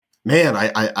Man,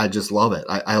 I just love it.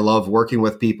 I love working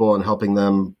with people and helping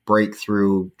them break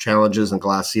through challenges and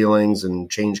glass ceilings and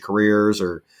change careers,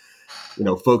 or,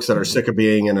 folks that are sick of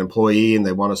being an employee and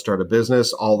they want to start a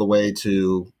business, all the way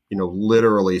to,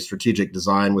 literally strategic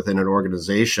design within an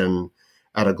organization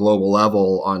at a global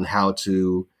level on how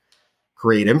to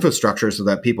create infrastructure so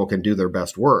that people can do their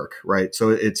best work, right? So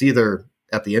it's either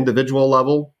at the individual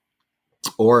level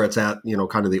or it's at,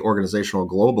 kind of the organizational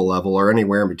global level or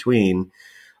anywhere in between.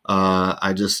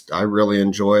 I really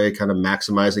enjoy kind of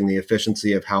maximizing the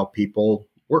efficiency of how people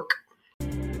work.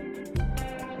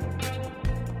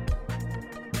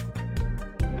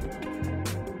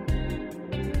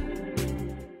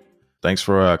 Thanks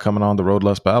for coming on The Road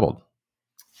Less Babbled.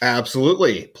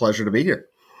 Absolutely. Pleasure to be here.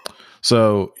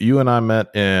 So you and I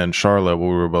met in Charlotte where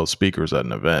we were both speakers at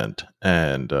an event,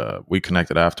 and we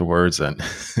connected afterwards. And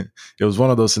it was one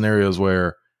of those scenarios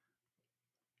where,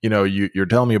 you're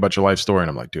telling me about your life story, and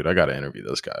I'm like, dude, I got to interview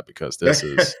this guy because this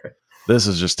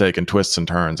is just taking twists and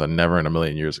turns I never in a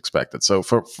million years expected. So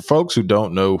for folks who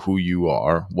don't know who you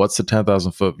are, what's the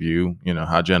 10,000 foot view?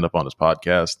 How'd you end up on this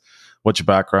podcast? What's your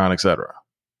background, etc.?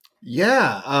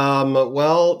 Yeah.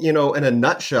 Well, in a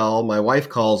nutshell, my wife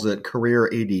calls it career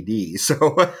ADD.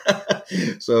 So,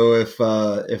 so if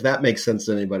that makes sense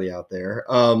to anybody out there,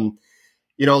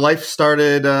 life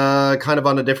started kind of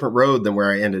on a different road than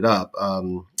where I ended up.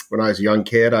 When I was a young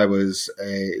kid, I was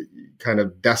kind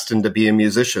of destined to be a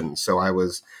musician. So I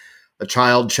was a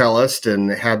child cellist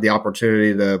and had the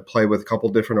opportunity to play with a couple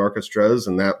different orchestras.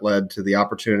 And that led to the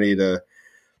opportunity to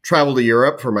travel to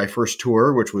Europe for my first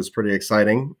tour, which was pretty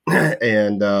exciting.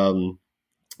 And,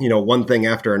 one thing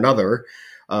after another,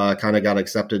 kind of got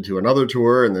accepted to another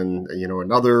tour and then,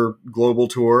 another global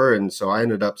tour. And so I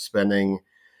ended up spending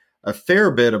a fair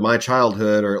bit of my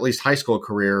childhood, or at least high school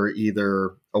career,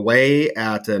 either away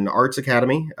at an arts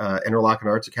academy, Interlochen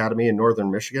Arts Academy in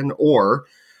Northern Michigan, or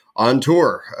on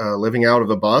tour, living out of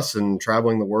a bus and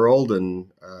traveling the world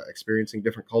and experiencing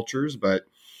different cultures. But,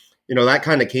 that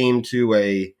kind of came to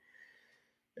a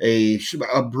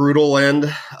brutal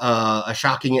end, a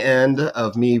shocking end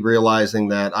of me realizing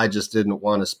that I just didn't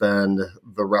want to spend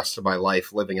the rest of my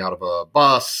life living out of a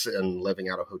bus and living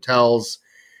out of hotels.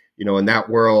 In that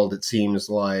world, it seems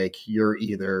like you're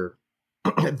either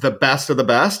the best of the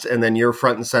best, and then you're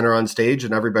front and center on stage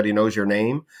and everybody knows your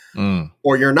name,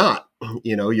 or you're not.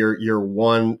 You're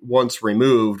once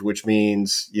removed, which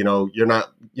means, you're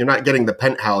not getting the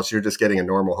penthouse, you're just getting a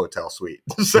normal hotel suite.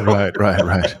 So,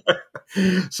 Right.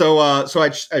 So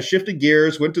I shifted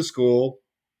gears, went to school,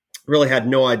 really had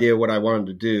no idea what I wanted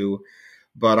to do.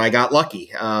 But I got lucky.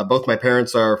 Both my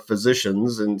parents are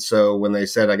physicians. And so when they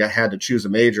said I had to choose a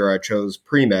major, I chose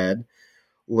pre-med.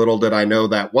 Little did I know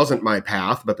that wasn't my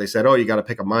path, but they said, oh, you got to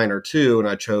pick a minor too. And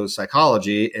I chose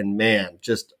psychology, and man,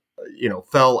 just,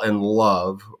 fell in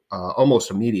love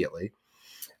almost immediately.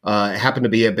 It happened to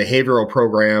be a behavioral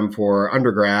program for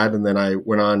undergrad. And then I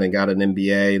went on and got an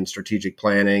MBA in strategic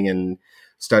planning and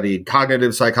studied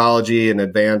cognitive psychology and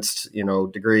advanced,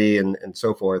 degree and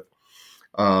so forth.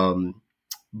 But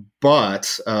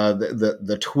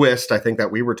the twist I think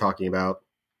that we were talking about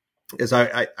is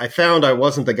I found I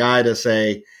wasn't the guy to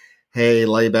say, hey,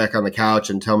 lay back on the couch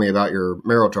and tell me about your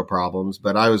marital problems.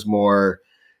 But I was more,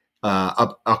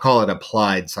 I'll call it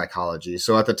applied psychology.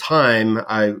 So at the time,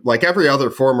 I, like every other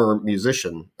former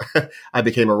musician, I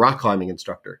became a rock climbing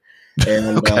instructor.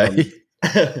 And Okay.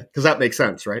 Because that makes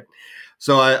sense, right?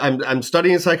 So I'm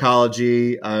studying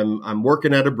psychology. I'm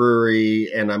working at a brewery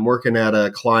and I'm working at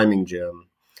a climbing gym.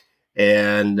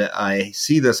 And I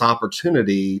see this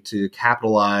opportunity to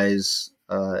capitalize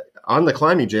on the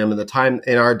climbing gym and the time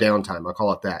in our downtime. I'll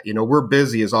call it that. We're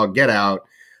busy as all get out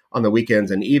on the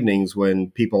weekends and evenings when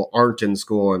people aren't in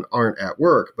school and aren't at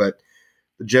work, but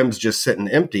the gym's just sitting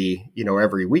empty,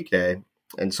 every weekday.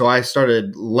 And so I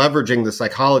started leveraging the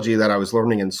psychology that I was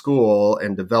learning in school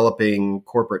and developing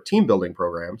corporate team building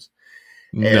programs.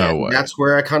 No way. That's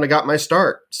where I kind of got my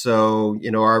start. So,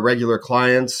 our regular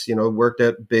clients, worked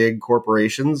at big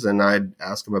corporations, and I'd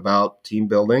ask them about team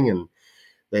building and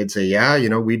they'd say, yeah,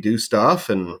 we do stuff.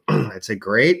 And I'd say,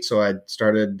 great. So I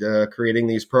started creating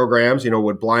these programs,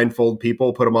 would blindfold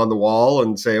people, put them on the wall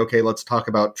and say, okay, let's talk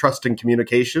about trust and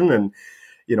communication. And,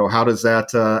 how does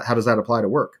that apply to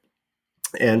work?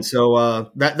 And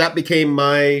so that became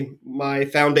my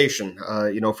foundation.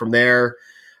 From there,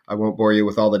 I won't bore you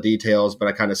with all the details, but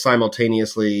I kind of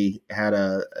simultaneously had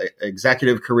a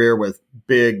executive career with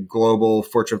big global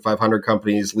Fortune 500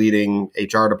 companies, leading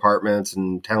HR departments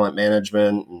and talent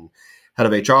management and head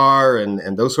of HR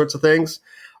and those sorts of things.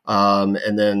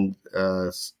 And then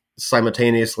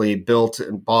simultaneously built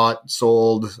and bought,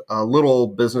 sold little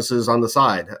businesses on the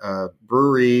side,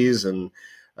 breweries and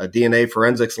a DNA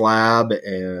forensics lab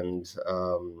and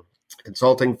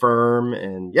consulting firm.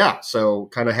 And yeah, so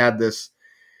kind of had this,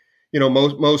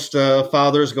 most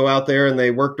fathers go out there and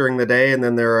they work during the day and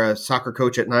then they're a soccer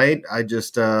coach at night.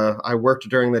 I worked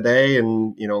during the day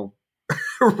and,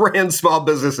 ran small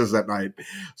businesses at night.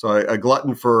 So a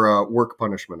glutton for work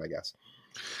punishment, I guess.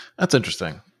 That's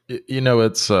interesting.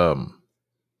 It's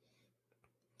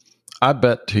I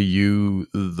bet to you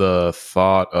the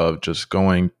thought of just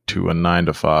going to a 9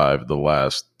 to 5 the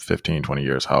last 15, 20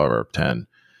 years, however, 10,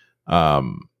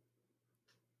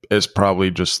 is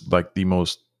probably just like the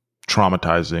most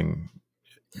traumatizing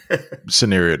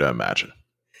scenario to imagine.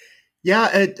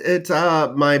 Yeah,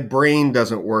 my brain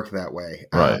doesn't work that way.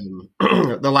 Right.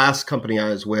 The last company I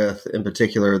was with in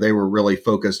particular, they were really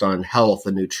focused on health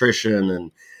and nutrition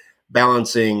and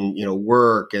balancing,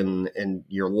 work and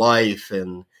your life.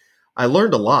 And I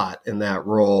learned a lot in that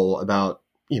role about,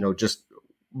 just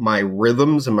my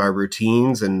rhythms and my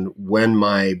routines and when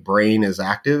my brain is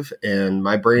active, and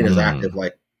my brain is active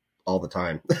like all the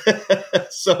time.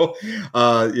 So,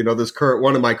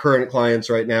 one of my current clients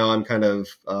right now, I'm kind of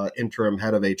interim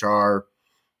head of HR.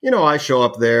 I show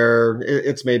up there,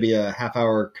 it's maybe a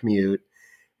half-hour commute.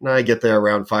 And I get there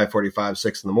around 5:45,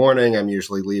 6 in the morning. I'm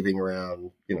usually leaving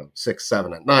around, 6,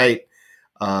 7 at night.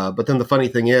 But then the funny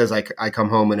thing is I come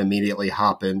home and immediately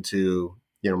hop into,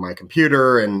 my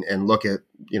computer and look at,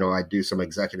 I do some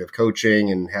executive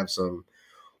coaching and have some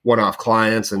one-off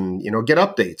clients and, get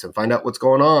updates and find out what's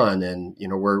going on. And,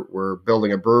 we're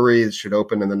building a brewery that should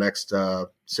open in the next 8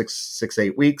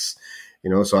 weeks,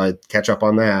 so I catch up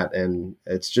on that. And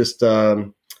it's just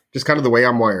kind of the way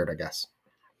I'm wired, I guess.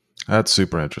 That's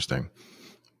super interesting.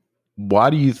 Why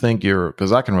do you think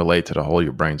because I can relate to the whole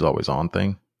your brain's always on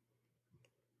thing.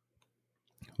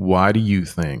 Why do you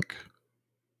think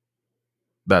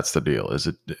that's the deal?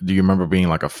 Do you remember being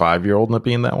like a 5-year-old and it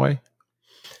being that way?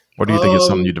 Or do you think it's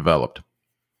something you developed?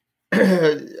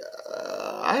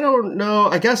 I don't know.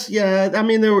 I guess, yeah. I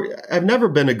mean, I've never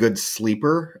been a good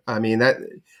sleeper. I mean, that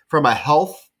from a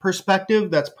health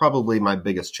perspective, that's probably my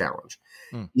biggest challenge.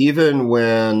 Even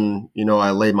when,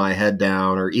 I lay my head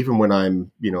down, or even when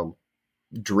I'm,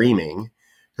 dreaming,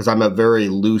 because I'm a very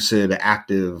lucid,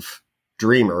 active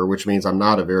dreamer, which means I'm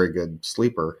not a very good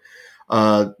sleeper.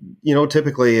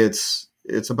 Typically it's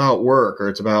about work or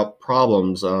it's about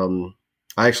problems.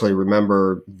 I actually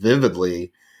remember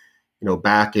vividly,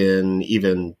 back in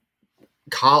even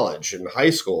college and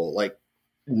high school, like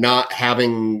not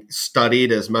having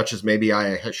studied as much as maybe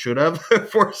I should have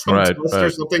for some semester or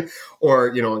something,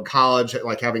 or, in college,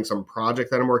 like having some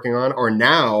project that I'm working on, or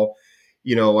now,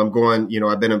 I'm going,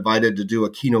 I've been invited to do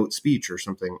a keynote speech or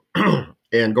something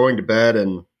and going to bed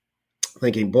and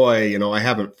thinking, boy, I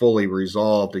haven't fully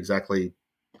resolved exactly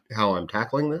how I'm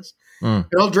tackling this. And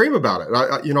I'll dream about it.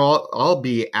 I'll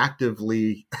be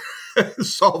actively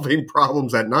solving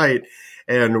problems at night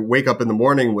and wake up in the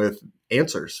morning with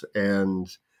answers. And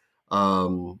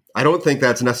I don't think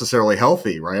that's necessarily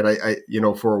healthy, right? I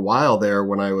for a while there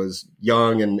when I was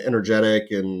young and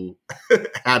energetic and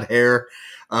had hair,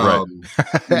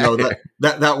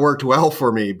 that worked well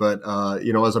for me. But,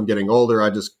 as I'm getting older, I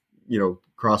just,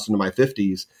 crossed into my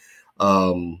 50s.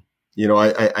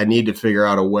 I need to figure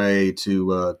out a way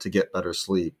to get better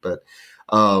sleep. But,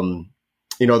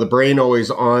 the brain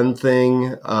always on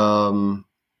thing.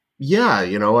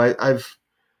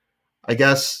 I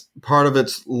guess part of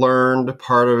it's learned,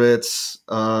 part of it's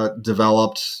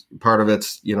developed, part of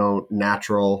it's,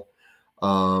 natural.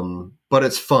 But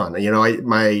it's fun.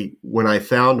 When I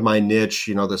found my niche,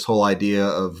 this whole idea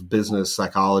of business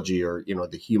psychology, or,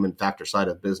 the human factor side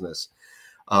of business,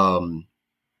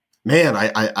 man,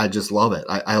 I just love it.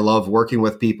 I love working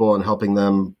with people and helping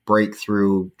them break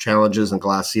through challenges and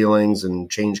glass ceilings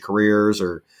and change careers,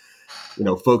 or,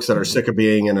 folks that are sick of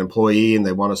being an employee and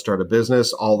they want to start a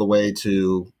business, all the way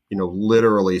to,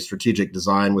 literally strategic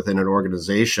design within an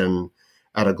organization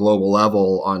at a global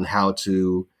level on how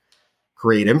to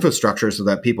create infrastructure so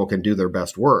that people can do their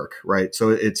best work. Right. So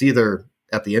it's either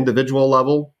at the individual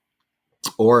level,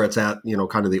 or it's at,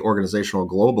 kind of the organizational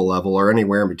global level, or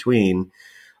anywhere in between.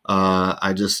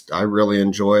 I really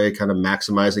enjoy kind of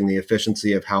maximizing the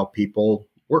efficiency of how people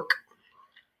work.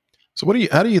 So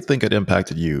how do you think it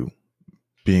impacted you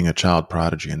being a child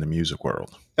prodigy in the music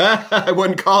world? I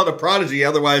wouldn't call it a prodigy.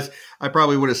 Otherwise, I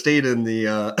probably would have stayed in the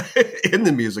in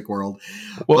the music world.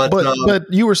 Well, but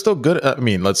you were still good. I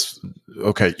mean,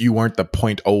 you weren't the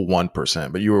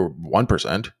 0.01%, but you were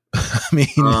 1%. I mean,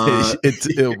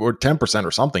 or 10%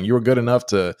 or something. You were good enough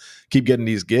to keep getting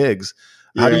these gigs.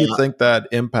 How do Yeah. you think that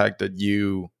impacted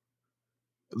you,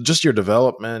 just your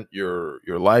development, your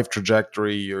life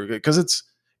trajectory, because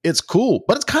it's cool,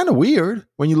 but it's kind of weird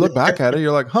when you look back at it.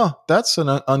 You're like, huh, that's an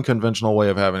unconventional way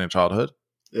of having a childhood.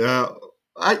 Yeah,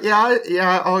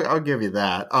 I'll give you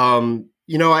that.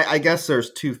 I guess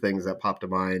there's two things that pop to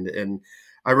mind, and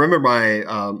I remember my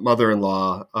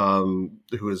mother-in-law,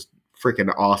 who was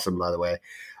freaking awesome, by the way.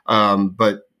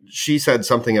 But she said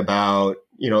something about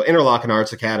Interlochen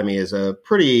Arts Academy is a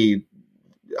pretty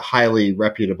highly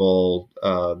reputable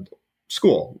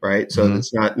school, right? So Hmm.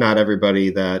 it's not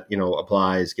everybody that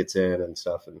applies gets in and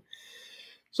stuff, and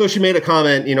so she made a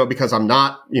comment, because I'm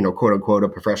not, quote unquote, a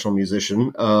professional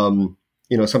musician.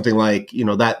 Something like,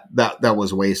 that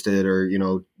was wasted, or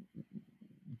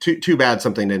too bad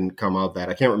something didn't come of that.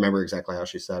 I can't remember exactly how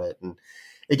she said it, and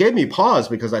it gave me pause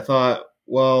because I thought,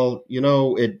 well,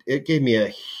 it gave me a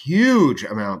huge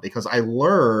amount because I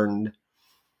learned,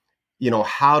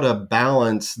 how to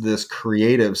balance this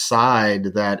creative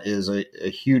side that is a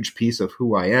huge piece of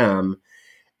who I am,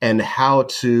 and how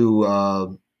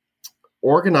to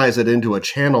organize it into a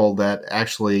channel that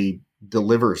actually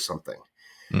delivers something.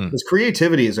 Mm. Because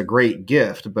creativity is a great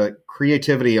gift, but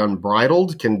creativity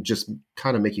unbridled can just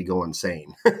kind of make you go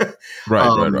insane. Right, right,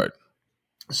 um, right.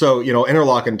 so,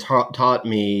 Interlochen taught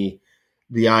me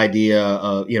the idea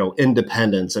of,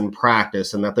 independence and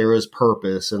practice, and that there is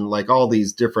purpose, and like all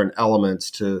these different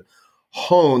elements to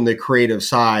hone the creative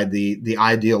side, the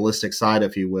idealistic side,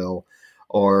 if you will,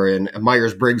 or in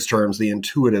Myers-Briggs terms, the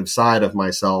intuitive side of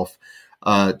myself,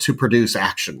 to produce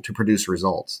action, to produce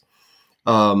results.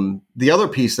 The other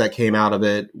piece that came out of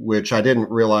it, which I didn't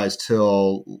realize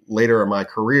till later in my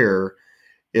career,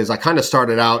 is I kind of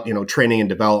started out, training and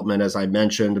development, as I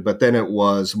mentioned, but then it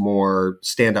was more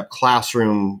stand-up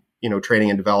classroom, training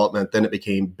and development. Then it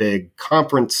became big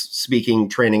conference speaking,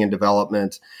 training and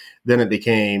development. Then it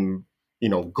became,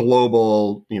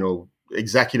 global,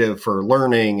 executive for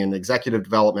learning and executive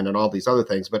development and all these other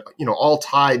things, but, all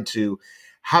tied to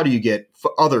how do you get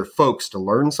other folks to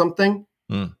learn something?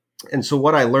 Mm. And so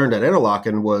what I learned at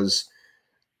Interlochen was,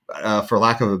 for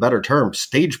lack of a better term,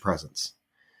 stage presence,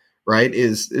 right?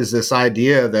 Is this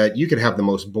idea that you could have the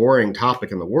most boring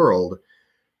topic in the world,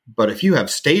 but if you have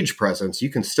stage presence, you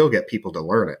can still get people to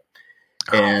learn it.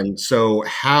 And so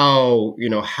how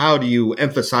do you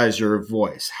emphasize your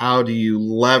voice? How do you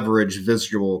leverage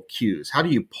visual cues? How do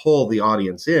you pull the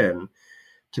audience in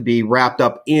to be wrapped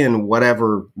up in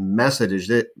whatever message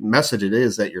it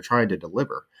is that you're trying to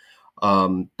deliver?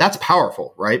 That's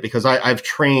powerful, right? Because I've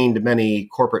trained many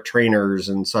corporate trainers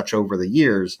and such over the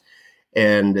years,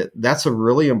 and that's a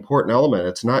really important element.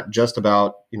 It's not just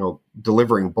about,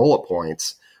 delivering bullet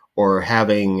points or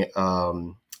having,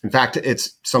 in fact,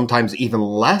 it's sometimes even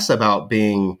less about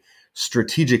being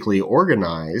strategically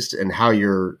organized and how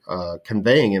you're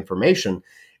conveying information.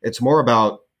 It's more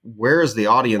about where is the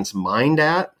audience mind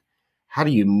at? How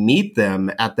do you meet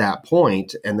them at that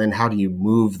point? And then how do you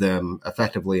move them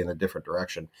effectively in a different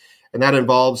direction? And that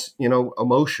involves,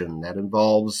 emotion, that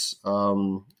involves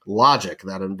logic,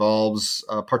 that involves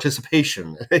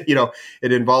participation.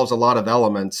 It involves a lot of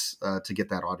elements to get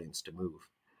that audience to move.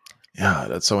 Yeah,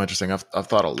 that's so interesting. I've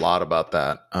thought a lot about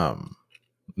that,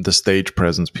 the stage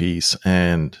presence piece,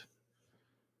 and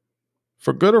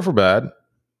for good or for bad,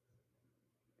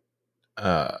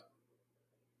 uh,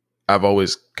 I've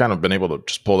always kind of been able to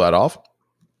just pull that off,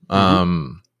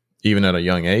 Mm-hmm. even at a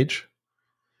young age.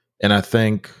 And I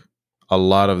think a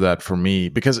lot of that for me,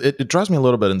 because it drives me a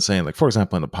little bit insane. Like, for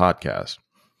example, in the podcast,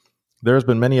 there's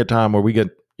been many a time where we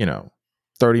get,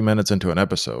 30 minutes into an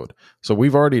episode. So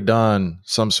we've already done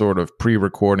some sort of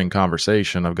pre-recording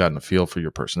conversation. I've gotten a feel for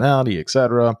your personality,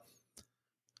 etc.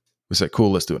 We said,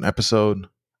 cool, let's do an episode.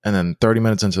 And then 30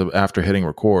 minutes after hitting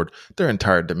record, their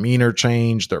entire demeanor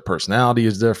changed. Their personality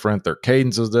is different. Their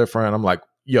cadence is different. I'm like,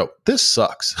 yo, this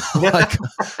sucks. Like,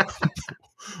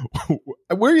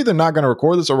 we're either not going to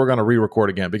record this or we're going to re-record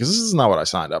again because this is not what I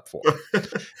signed up for.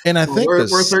 And I think We're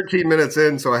 13 minutes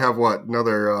in, so I have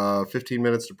another 15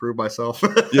 minutes to prove myself.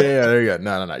 yeah, there you go.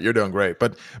 No, you're doing great.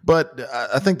 But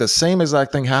I think the same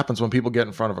exact thing happens when people get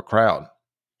in front of a crowd,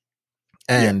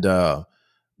 Yeah. and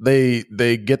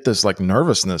they get this like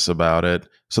nervousness about it,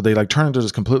 so they like turn into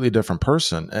this completely different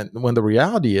person. And when the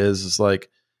reality is like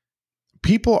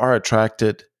people are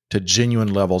attracted to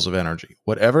genuine levels of energy,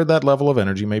 whatever that level of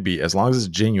energy may be. As long as it's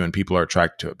genuine, people are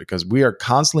attracted to it because we are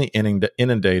constantly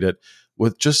inundated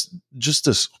with just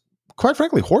this, quite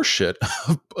frankly, horse shit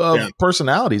of Yeah.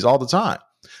 personalities all the time.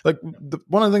 Like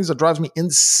one of the things that drives me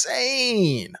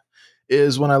insane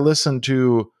is when I listen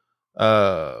to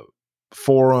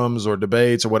forums or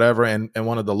debates or whatever, and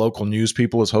one of the local news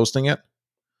people is hosting it.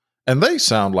 And they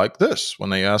sound like this when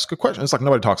they ask a question. It's like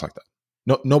nobody talks like that.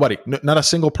 No, nobody, not a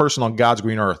single person on God's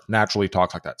green earth naturally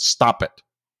talks like that. Stop it.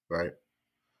 Right.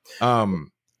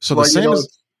 So the Well, same as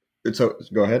it's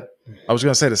go ahead. I was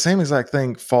going to say, the same exact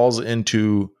thing falls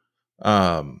into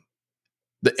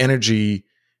the energy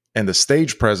and the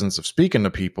stage presence of speaking to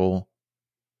people.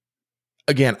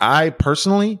 Again, I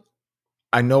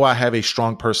know I have a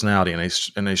strong personality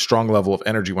and a strong level of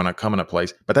energy when I come in a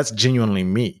place, but that's genuinely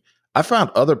me. I found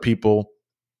other people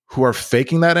who are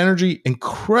faking that energy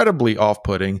incredibly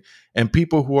off-putting, and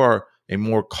people who are a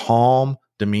more calm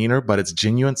demeanor, but it's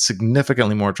genuine,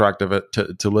 significantly more attractive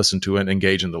to listen to and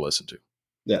engage in to listen to.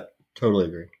 Yeah, totally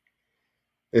agree.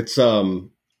 It's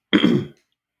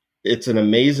it's an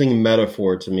amazing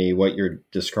metaphor to me what you're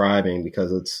describing,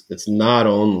 because it's not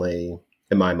only,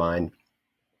 in my mind,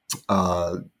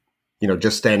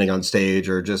 just standing on stage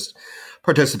or just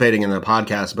participating in a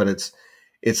podcast, but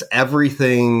it's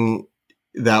everything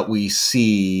that we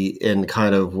see in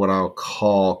kind of what I'll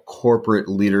call corporate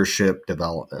leadership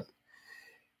development.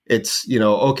 It's,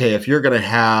 okay, if you're going to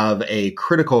have a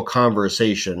critical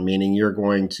conversation, meaning you're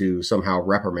going to somehow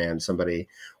reprimand somebody,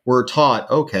 we're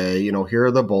taught, okay, here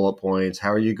are the bullet points.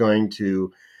 How are you going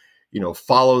to,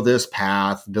 follow this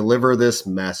path, deliver this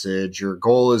message? Your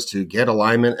goal is to get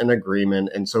alignment and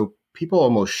agreement. And so people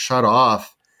almost shut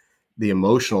off the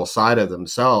emotional side of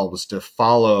themselves to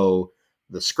follow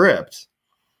the script.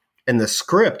 And the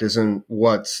script isn't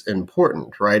what's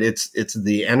important, right? It's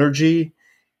the energy.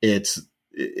 It's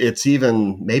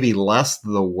even maybe less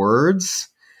the words,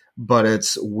 but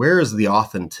it's where's the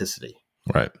authenticity,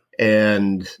 right?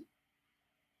 And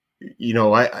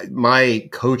my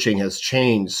coaching has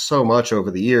changed so much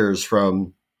over the years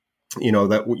from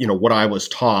what I was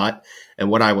taught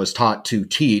and what I was taught to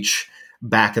teach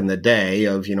back in the day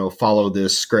of follow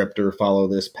this script or follow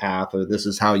this path, or this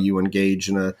is how you engage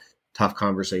in a tough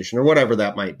conversation or whatever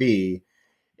that might be,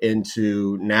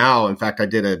 into now. In fact, I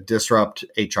did a Disrupt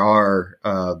HR,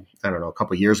 I don't know, a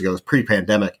couple of years ago. It was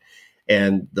pre-pandemic.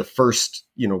 And the first,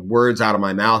 words out of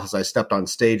my mouth as I stepped on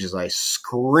stage, as I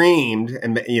screamed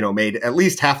and, made at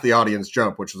least half the audience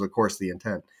jump, which was, of course, the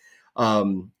intent.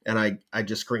 And I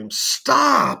just screamed,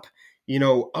 stop,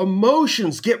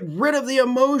 emotions, get rid of the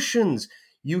emotions.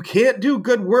 You can't do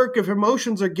good work if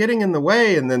emotions are getting in the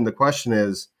way. And then the question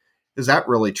is that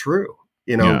really true?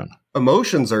 Yeah.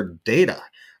 Emotions are data.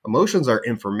 Emotions are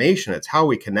information. It's how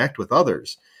we connect with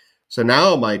others. So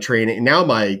now my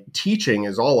teaching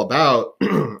is all about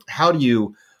how do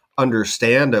you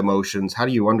understand emotions? How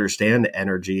do you understand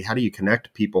energy? How do you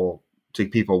connect people to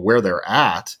people where they're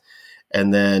at?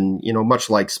 And then, much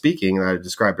like speaking that I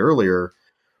described earlier,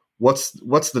 what's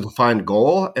the defined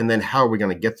goal? And then how are we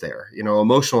going to get there?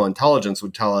 Emotional intelligence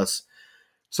would tell us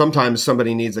sometimes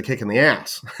somebody needs a kick in the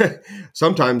ass.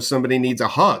 Sometimes somebody needs a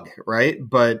hug, right?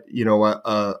 But,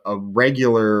 a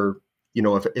regular,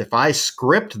 if I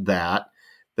script that,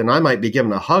 then I might be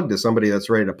giving a hug to somebody that's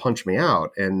ready to punch me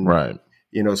out. And, right.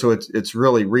 So it's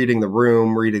really reading the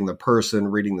room, reading the person,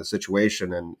 reading the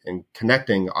situation, and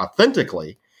connecting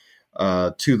authentically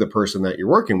to the person that you're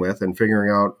working with, and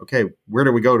figuring out, okay, where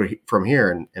do we go from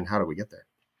here, and how do we get there?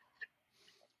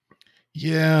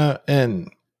 Yeah.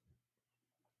 And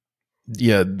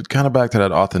yeah, kind of back to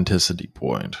that authenticity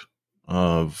point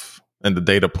and the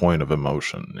data point of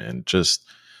emotion, and just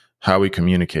how we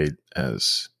communicate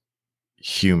as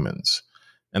humans.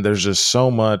 And there's just so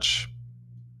much,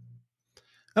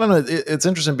 I don't know. It's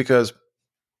interesting because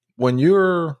when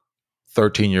you're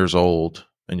 13 years old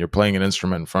and you're playing an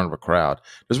instrument in front of a crowd,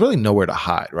 there's really nowhere to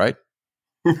hide, right?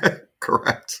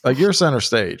 Correct. Like, you're center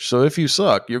stage. So if you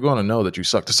suck, you're going to know that you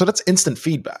sucked. So that's instant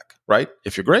feedback, right?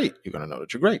 If you're great, you're going to know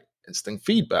that you're great. Instant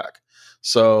feedback.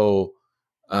 So,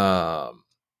 and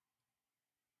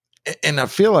I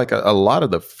feel like a lot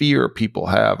of the fear people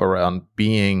have around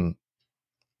being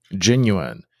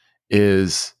genuine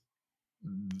is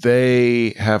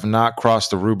they have not crossed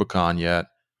the Rubicon yet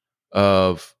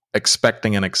of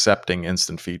expecting and accepting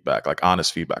instant feedback, like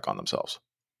honest feedback on themselves.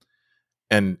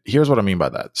 And here's what I mean by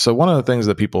that. So one of the things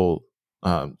that people,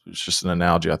 it's just an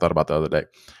analogy I thought about the other day.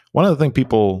 One of the things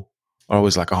people are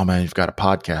always like, oh man, you've got a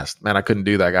podcast. Man, I couldn't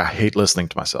do that. I hate listening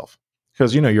to myself.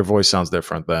 Because, your voice sounds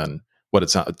different than what it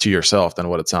sounds to yourself than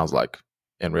what it sounds like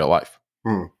in real life.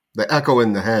 The echo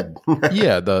in the head.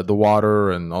 Yeah, the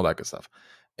water and all that good stuff.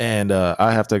 And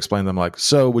I have to explain to them, like,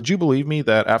 so would you believe me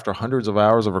that after hundreds of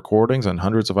hours of recordings and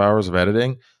hundreds of hours of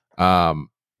editing,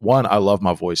 one, I love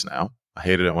my voice now. I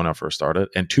hated it when I first started.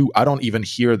 And two, I don't even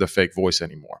hear the fake voice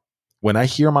anymore. When I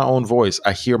hear my own voice,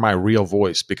 I hear my real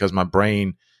voice, because my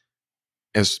brain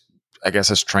is, I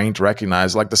guess, is trained to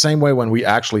recognize, like the same way when we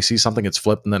actually see something, it's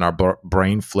flipped, and then our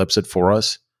brain flips it for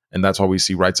us, and that's why we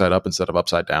see right side up instead of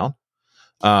upside down.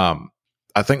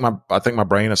 I think my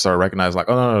brain has started recognizing, like,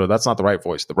 oh no, that's not the right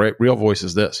voice. The real voice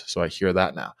is this. So I hear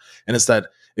that now, and it's that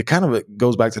it kind of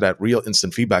goes back to that real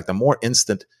instant feedback. The more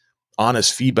instant,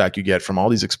 honest feedback you get from all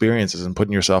these experiences and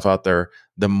putting yourself out there,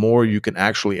 the more you can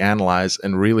actually analyze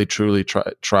and really truly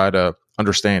try to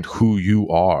understand who you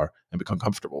are and become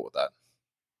comfortable with that.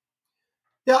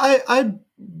 Yeah, I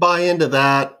buy into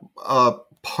that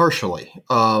partially.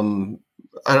 I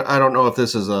don't know if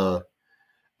this is a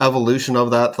evolution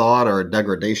of that thought or a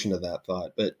degradation of that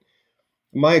thought, but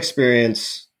in my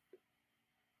experience,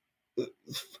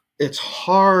 it's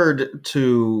hard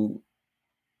to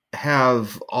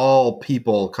have all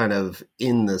people kind of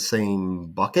in the same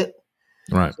bucket.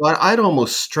 Right. So I'd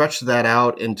almost stretch that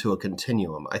out into a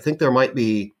continuum. I think there might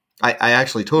be, I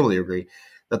actually totally agree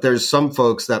that there's some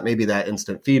folks that maybe that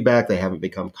instant feedback, they haven't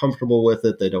become comfortable with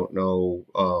it. They don't know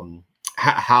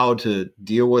how to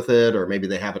deal with it, or maybe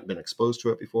they haven't been exposed to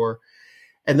it before.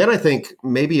 And then I think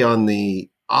maybe on the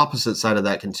opposite side of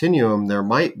that continuum, there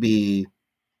might be,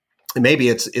 maybe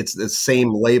it's the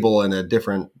same label in a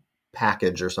different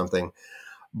package or something,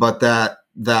 but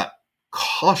that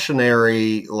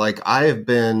cautionary, like I have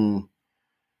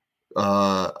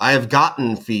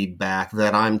gotten feedback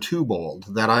that I'm too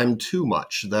bold, that I'm too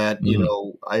much, that,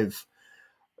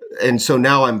 and so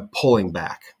now I'm pulling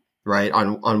back, right?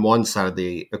 On one side of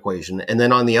the equation. And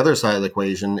then on the other side of the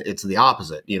equation, it's the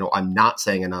opposite. I'm not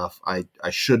saying enough. I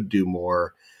should do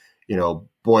more,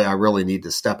 boy, I really need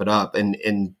to step it up.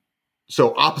 And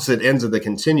so opposite ends of the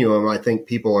continuum, I think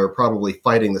people are probably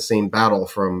fighting the same battle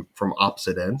from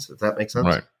opposite ends, if that makes sense.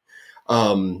 Right.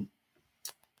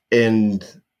 And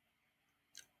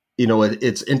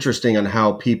it's interesting on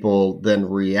how people then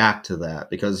react to that,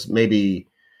 because maybe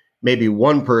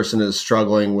one person is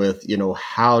struggling with,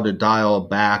 how to dial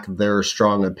back their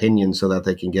strong opinion so that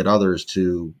they can get others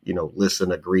to,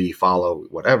 listen, agree, follow,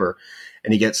 whatever.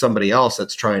 And you get somebody else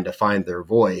that's trying to find their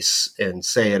voice and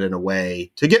say it in a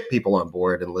way to get people on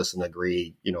board and listen,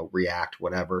 agree, react,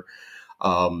 whatever.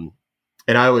 And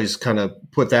I always kind of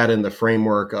put that in the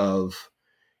framework of,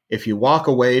 if you walk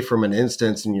away from an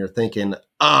instance and you're thinking,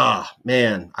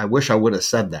 man, I wish I would have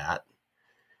said that,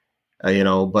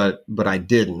 but I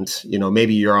didn't,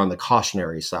 maybe you're on the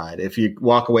cautionary side. If you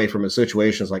walk away from a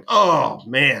situation, it's like, oh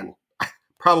man, I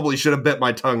probably should have bit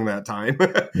my tongue that time.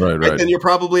 Right. Then you're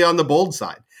probably on the bold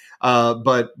side.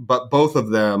 But both of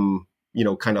them,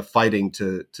 kind of fighting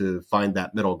to find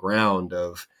that middle ground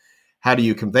of, how do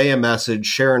you convey a message,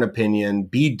 share an opinion,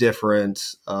 be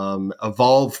different,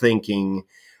 evolve thinking,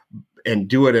 and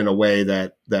do it in a way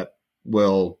that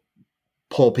will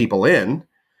pull people in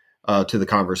to the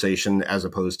conversation, as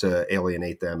opposed to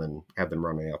alienate them and have them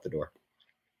running out the door.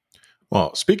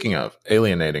 Well, speaking of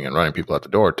alienating and running people out the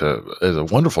door, is a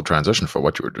wonderful transition for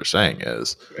what you were just saying.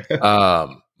 Is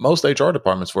most HR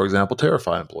departments, for example,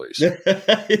 terrify employees.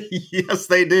 Yes,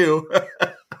 they do.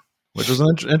 Which is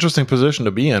an interesting position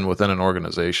to be in within an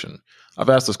organization. I've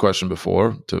asked this question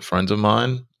before to friends of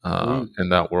mine in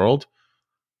that world.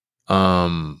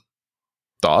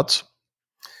 Thoughts?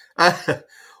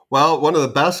 Well, one of the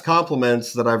best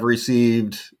compliments that I've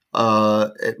received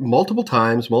multiple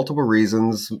times, multiple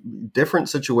reasons, different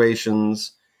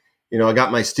situations. I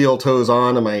got my steel toes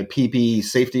on and my PPE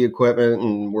safety equipment,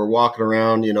 and we're walking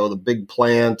around, the big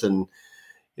plant, and,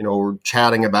 we're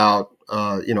chatting about,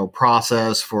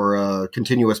 process for a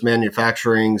continuous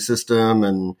manufacturing system.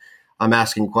 And I'm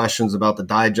asking questions about the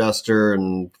digester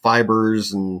and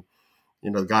fibers, and,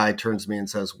 the guy turns to me and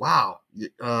says, wow,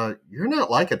 you're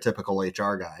not like a typical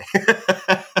HR guy.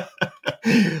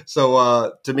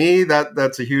 So to me,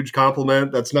 that's a huge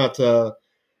compliment. That's not to,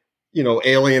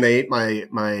 alienate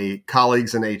my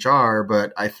colleagues in HR,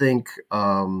 but I think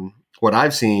what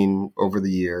I've seen over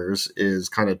the years is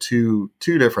kind of two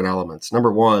different elements.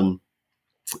 Number one,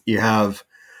 you have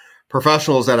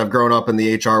professionals that have grown up in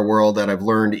the HR world that have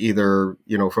learned either,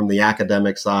 from the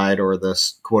academic side or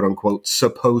this quote unquote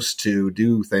supposed to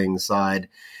do things side.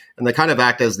 And they kind of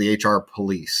act as the HR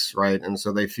police, right? And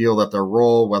so they feel that their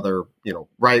role, whether,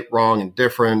 right, wrong, and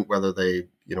different, whether they,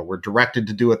 were directed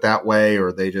to do it that way,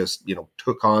 or they just,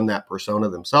 took on that persona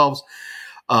themselves.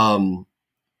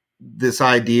 This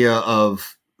idea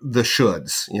of the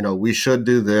shoulds, we should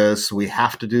do this, we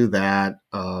have to do that.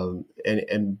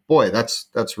 And boy,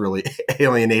 that's really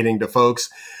alienating to folks.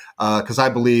 Cause I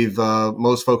believe,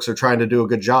 most folks are trying to do a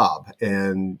good job.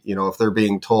 And, if they're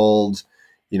being told,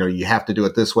 you have to do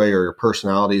it this way, or your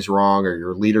personality is wrong, or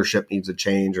your leadership needs a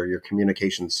change, or your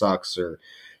communication sucks, or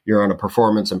you're on a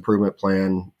performance improvement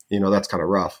plan, that's kind of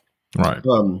rough. Right.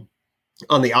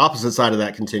 On the opposite side of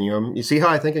that continuum, you see how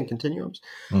I think in continuums?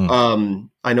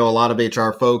 I know a lot of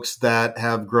HR folks that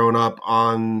have grown up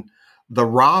on the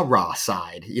rah-rah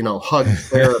side, hug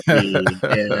therapy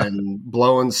and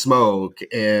blowing smoke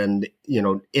and,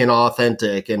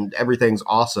 inauthentic and everything's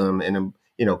awesome. And,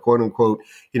 quote unquote,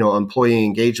 employee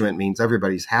engagement means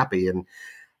everybody's happy. And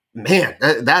man,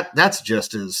 that's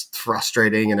just as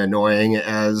frustrating and annoying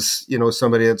as,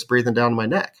 somebody that's breathing down my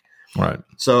neck. Right.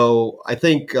 So I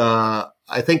think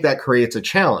that creates a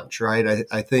challenge, right?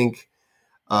 I think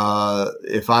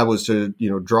if I was to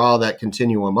draw that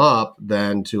continuum up,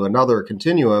 then to another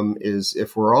continuum is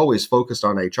if we're always focused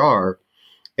on HR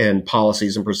and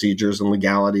policies and procedures and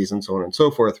legalities and so on and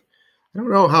so forth. I don't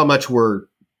know how much we're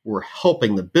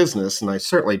helping the business, and I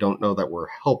certainly don't know that we're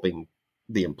helping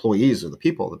the employees or the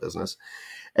people of the business.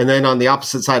 And then on the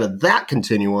opposite side of that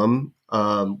continuum,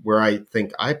 where I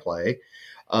think I play,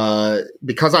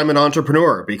 because I'm an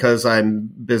entrepreneur, because I'm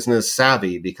business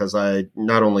savvy, because I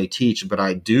not only teach, but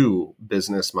I do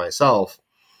business myself.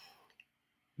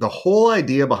 The whole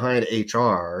idea behind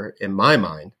HR, in my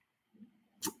mind,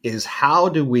 is how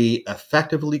do we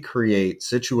effectively create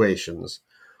situations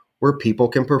where people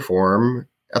can perform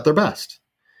at their best?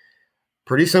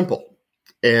 Pretty simple.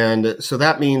 And so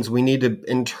that means we need to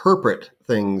interpret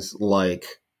things like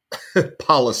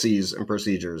policies and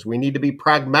procedures. We need to be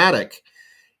pragmatic.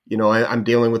 I'm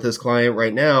dealing with this client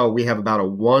right now. We have about a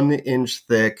 1-inch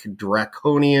thick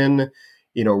draconian,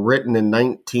 written in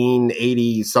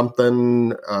 1980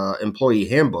 something employee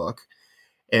handbook.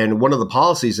 And one of the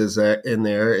policies is that in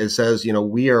there, it says,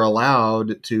 we are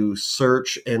allowed to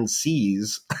search and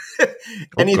seize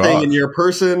anything in your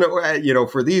person,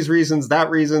 for these reasons, that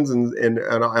reasons. And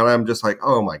I'm just like,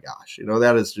 oh my gosh,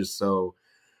 that is just so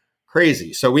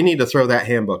crazy. So we need to throw that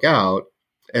handbook out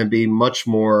and be much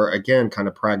more, again, kind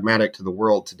of pragmatic to the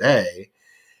world today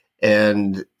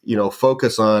and,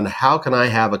 focus on how can I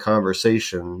have a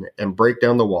conversation and break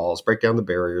down the walls, break down the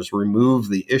barriers, remove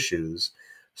the issues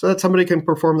so that somebody can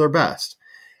perform their best.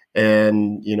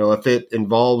 And, if it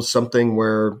involves something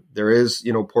where there is,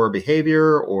 poor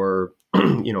behavior or,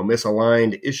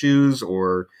 misaligned issues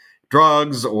or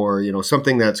drugs or,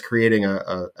 something that's creating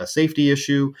a safety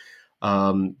issue,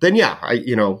 then yeah,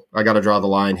 I got to draw the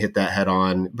line, hit that head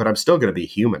on, but I'm still going to be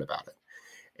human about it.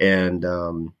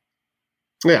 And,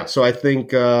 yeah, so I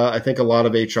think a lot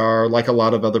of HR, like a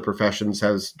lot of other professions,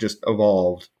 has just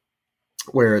evolved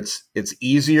where it's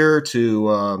easier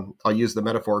to, I'll use the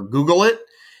metaphor, Google it,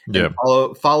 and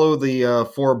follow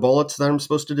the 4 bullets that I'm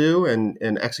supposed to do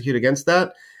and execute against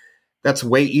that. That's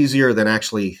way easier than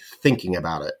actually thinking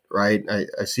about it, right?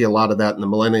 I see a lot of that in the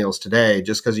millennials today.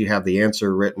 Just because you have the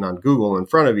answer written on Google in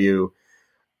front of you,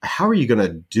 how are you going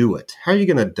to do it? How are you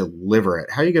going to deliver it?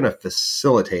 How are you going to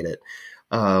facilitate it?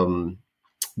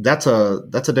 That's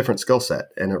a different skill set,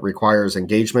 and it requires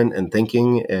engagement and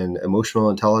thinking and emotional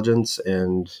intelligence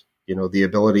and, the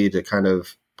ability to kind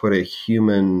of put a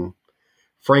human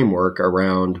framework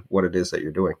around what it is that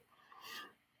you're doing.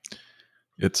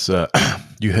 It's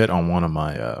you hit on one of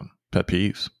my pet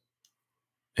peeves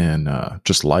in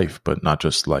just life, but not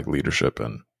just like leadership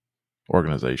and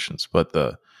organizations, but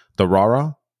the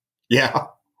rah-rah. Yeah.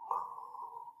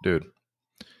 Dude,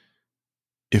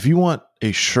 if you want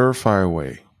a surefire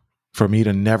way for me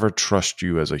to never trust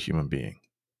you as a human being,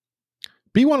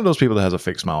 be one of those people that has a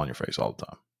fake smile on your face all the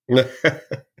time.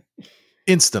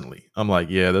 Instantly, I'm like,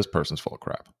 yeah, this person's full of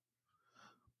crap.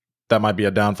 That might be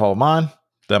a downfall of mine.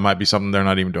 That might be something they're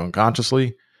not even doing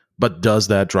consciously. But does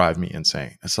that drive me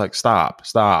insane? It's like, stop.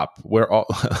 We're all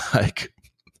like,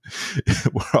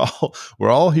 we're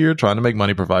all here trying to make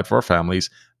money, provide for our families.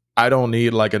 I don't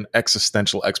need like an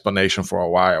existential explanation for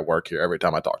why I work here every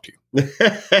time I talk to you.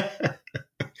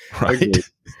 Right?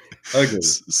 Agreed.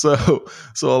 So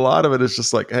a lot of it is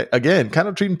just like, hey, again, kind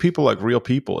of treating people like real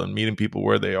people and meeting people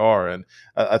where they are. And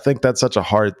I think that's such a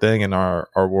hard thing in our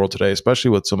world today,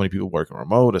 especially with so many people working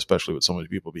remote, especially with so many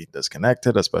people being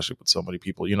disconnected, especially with so many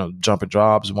people, jumping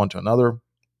jobs one to another.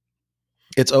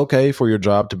 It's okay for your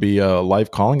job to be a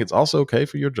life calling. It's also okay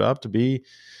for your job to be,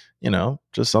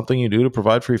 just something you do to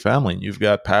provide for your family, and you've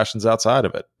got passions outside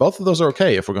of it. Both of those are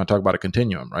okay if we're going to talk about a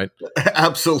continuum, right?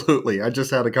 Absolutely. I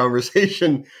just had a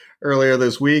conversation earlier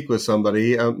this week with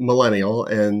somebody, a millennial,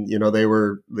 and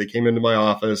they came into my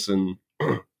office and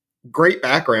great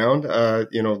background,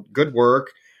 good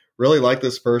work, really like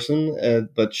this person,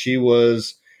 but she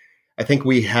was, I think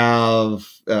we have,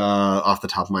 off the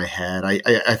top of my head,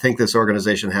 I think this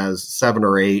organization has 7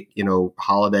 or 8,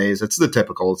 holidays. It's the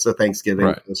typical. It's the Thanksgiving,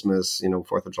 right, Christmas,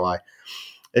 4th of July.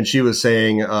 And she was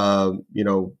saying,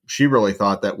 she really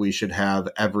thought that we should have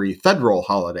every federal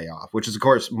holiday off, which is, of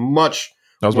course, much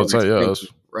I was more about to say, yeah, expensive,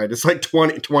 right? It's like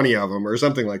 20 of them or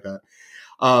something like that.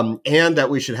 And that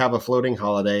we should have a floating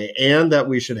holiday, and that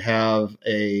we should have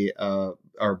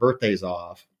our birthdays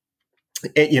off.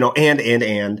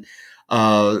 And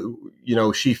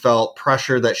she felt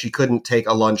pressure that she couldn't take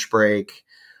a lunch break.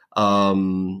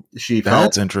 She felt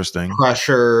that's interesting.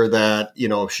 pressure that,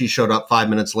 if she showed up 5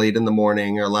 minutes late in the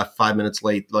morning or left 5 minutes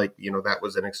late, like, that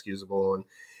was inexcusable, and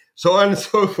so on and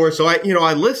so forth. So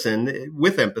I listened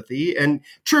with empathy and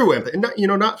true empathy,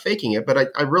 not faking it, but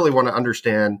I really want to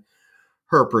understand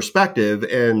her perspective.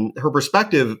 And her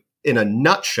perspective in a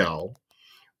nutshell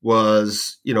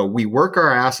was, we work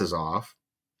our asses off,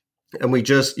 and we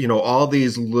just, all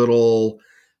these little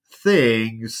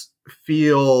things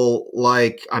feel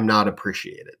like I'm not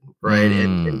appreciated. Right.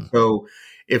 And so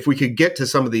if we could get to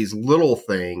some of these little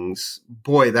things,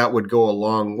 boy, that would go a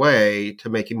long way to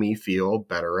making me feel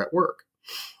better at work.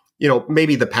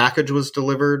 Maybe the package was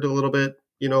delivered a little bit,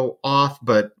 off,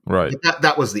 but right.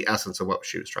 that was the essence of what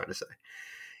she was trying to say.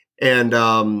 And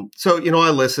so, I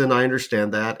listen, I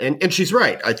understand that. And she's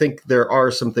right. I think there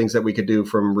are some things that we could do,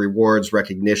 from rewards,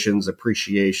 recognitions,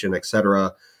 appreciation, et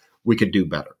cetera. We could do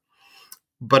better.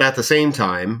 But at the same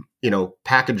time,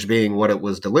 package being what it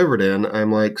was delivered in,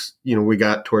 I'm like, we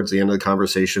got towards the end of the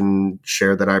conversation,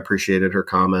 shared that I appreciated her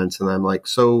comments. And I'm like,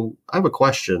 so I have a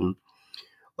question.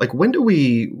 Like, when do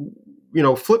we,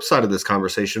 flip side of this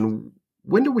conversation,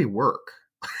 when do we work?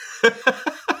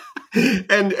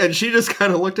 And she just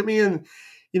kind of looked at me, and,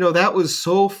 that was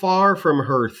so far from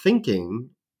her thinking.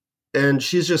 And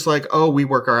she's just like, oh, we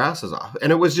work our asses off.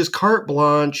 And it was just carte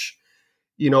blanche,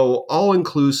 all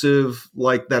inclusive.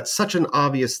 Like, that's such an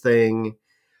obvious thing,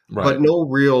 right, but no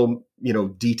real,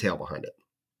 detail behind it.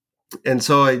 And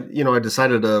so I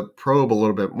decided to probe a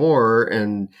little bit more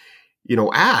and,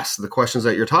 ask the questions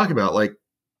that you're talking about. Like,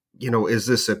 is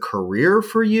this a career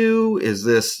for you? Is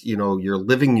this, you're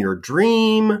living your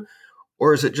dream?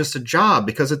 Or is it just a job?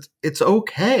 Because it's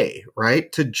okay,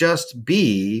 right, to just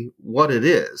be what it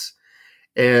is.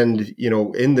 And,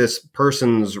 in this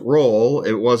person's role,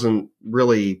 it wasn't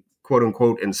really, quote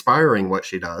unquote, inspiring what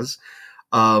she does.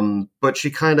 But she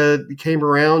kind of came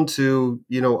around to,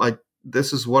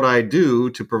 this is what I do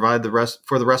to provide the rest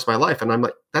of my life. And I'm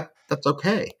like, that's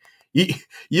okay. You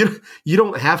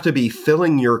don't have to be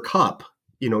filling your cup,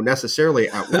 necessarily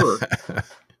at work.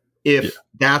 If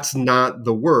that's not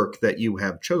the work that you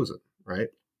have chosen, right?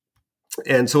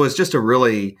 And so it's just a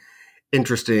really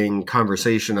interesting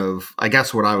conversation of, I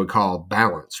guess, what I would call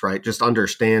balance, right? Just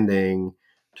understanding,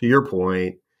 to your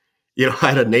point, I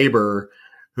had a neighbor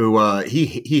who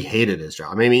he hated his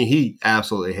job. I mean, he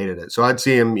absolutely hated it. So I'd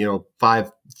see him,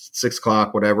 5, 6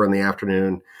 o'clock, whatever, in the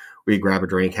afternoon. We'd grab a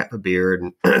drink, have a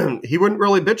beer, and he wouldn't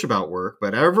really bitch about work,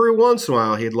 but every once in a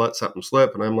while he'd let something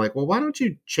slip. And I'm like, well, why don't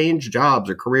you change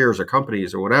jobs or careers or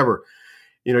companies or whatever?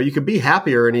 You could be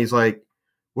happier. And he's like,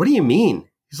 what do you mean?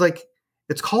 He's like,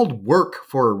 it's called work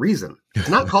for a reason. It's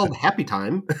not called happy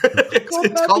time.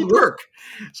 it's called work.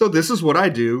 So this is what I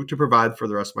do to provide for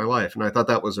the rest of my life. And I thought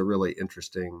that was a really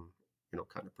interesting,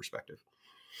 kind of perspective.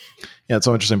 Yeah, it's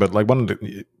so interesting. But like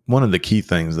one of the key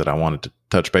things that I wanted to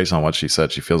touch base on what she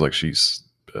said, she feels like she's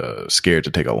scared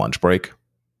to take a lunch break.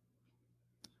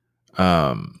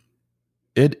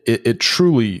 It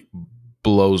truly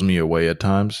blows me away at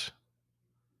times.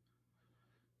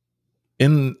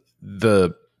 In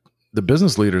the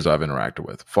business leaders I've interacted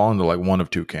with fall into like one of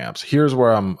two camps. Here's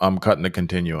where I'm cutting the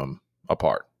continuum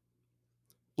apart.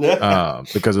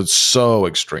 Because it's so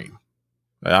extreme.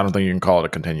 I don't think you can call it a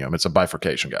continuum. It's a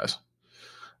bifurcation, guys.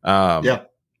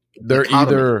 They're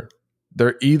either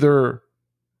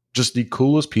just the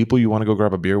coolest people you want to go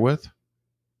grab a beer with,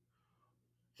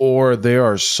 or they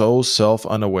are so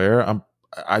self-unaware.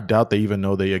 I doubt they even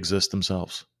know they exist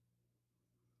themselves.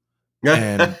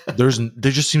 And there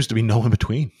just seems to be no in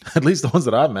between. At least the ones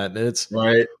that I've met. It's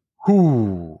right.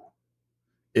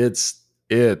 It's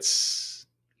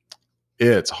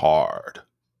hard.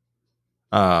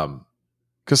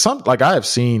 Because I have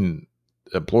seen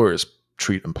employers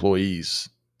treat employees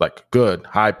like good,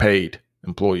 high paid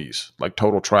employees, like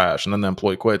total trash. And then the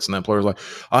employee quits and the employer's like,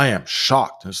 I am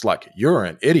shocked. And it's like, you're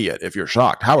an idiot if you're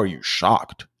shocked. How are you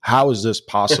shocked? How is this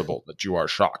possible that you are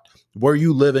shocked? Were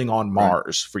you living on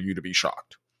Mars for you to be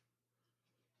shocked?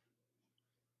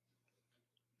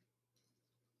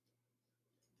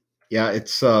 Yeah,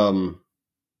 it's well,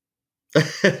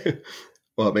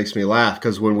 it makes me laugh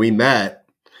because when we met,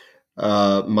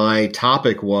 my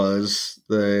topic was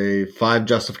the 5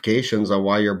 justifications on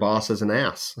why your boss is an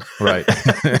ass. Right.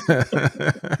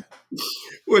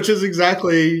 which is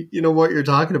exactly, what you're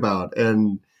talking about.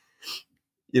 And,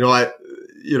 I,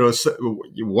 so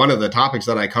one of the topics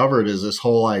that I covered is this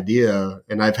whole idea.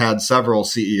 And I've had several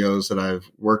CEOs that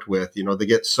I've worked with, they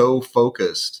get so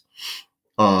focused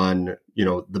on,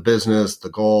 the business, the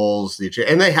goals,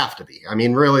 and they have to be. I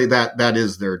mean, really that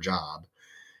is their job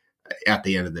at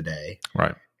the end of the day.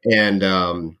 Right.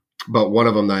 And, but one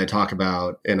of them that I talk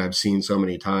about, and I've seen so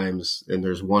many times, and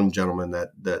there's one gentleman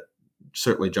that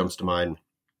certainly jumps to mind.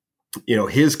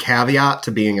 His caveat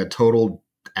to being a total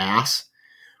ass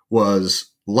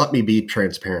was, let me be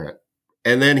transparent.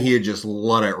 And then he had just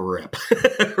let it rip.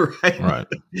 Right.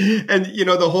 And,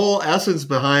 the whole essence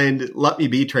behind let me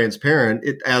be transparent,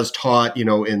 it, as taught,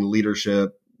 in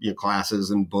leadership,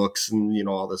 classes and books and,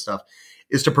 all this stuff,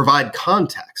 is to provide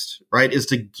context, right? Is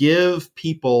to give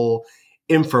people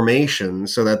information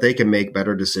so that they can make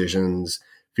better decisions,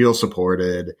 feel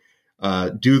supported,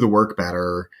 do the work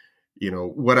better,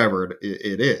 whatever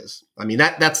it is. I mean,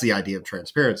 that's the idea of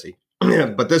transparency.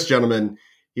 But this gentleman,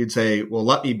 he'd say, well,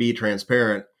 let me be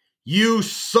transparent. You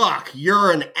suck.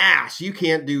 You're an ass. You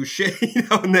can't do shit.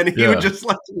 And then he would just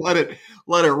let it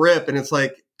rip. And it's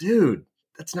like, dude,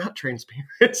 that's not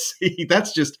transparency.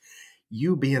 That's just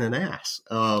you being an ass.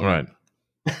 Right.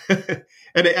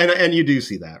 and you do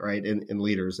see that, right? In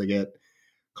leaders, they get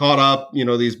caught up,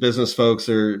 these business folks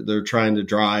they're trying to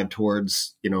drive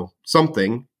towards,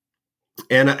 something.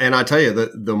 And I tell you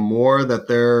that the more that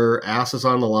their ass is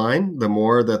on the line, the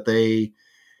more that they,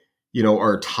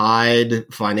 are tied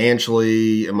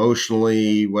financially,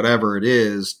 emotionally, whatever it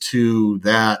is, to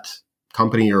that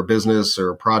company or business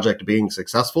or project being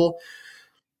successful,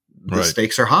 the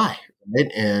stakes are high.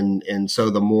 Right? And so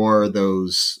the more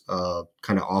those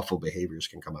kind of awful behaviors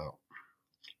can come out.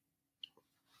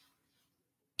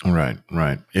 Right.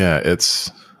 Yeah.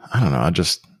 I don't know.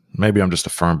 Maybe I'm just a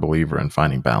firm believer in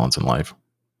finding balance in life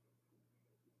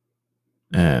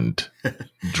and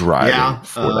driving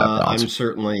for that balance. I'm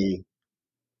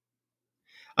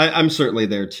certainly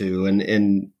there too.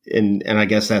 And I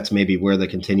guess that's maybe where the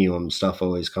continuum stuff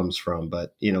always comes from.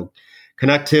 But,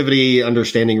 connectivity,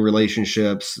 understanding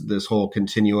relationships, this whole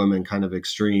continuum and kind of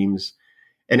extremes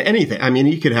and anything. I mean,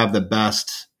 you could have the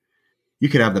best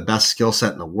skill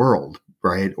set in the world,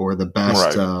 right? Or the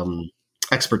best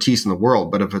expertise in the world.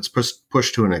 But if it's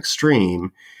pushed to an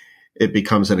extreme, it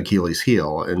becomes an Achilles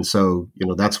heel. And so,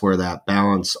 that's where that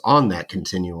balance on that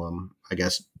continuum, I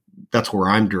guess that's where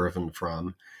I'm driven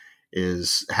from,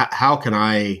 is how can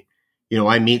I,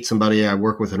 I meet somebody, I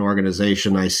work with an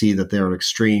organization, I see that they're an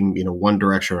extreme, one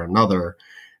direction or another.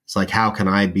 It's like, how can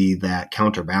I be that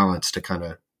counterbalance to kind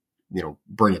of,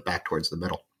 bring it back towards the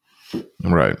middle?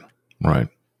 Right.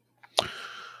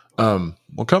 Well,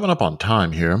 coming up on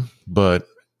time here, but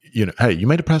hey, you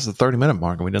made it past the 30-minute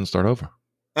mark and we didn't start over.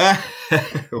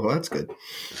 Well, that's good.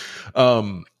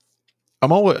 I'm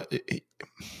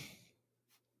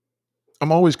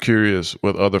always curious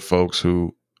with other folks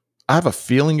who, I have a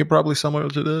feeling you're probably similar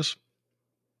to this.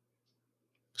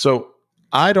 So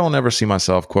I don't ever see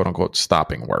myself, quote unquote,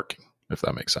 stopping working, if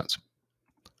that makes sense.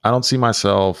 I don't see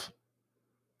myself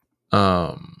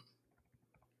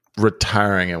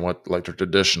retiring in what like the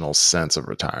traditional sense of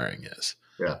retiring is.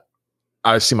 Yeah.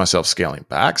 I see myself scaling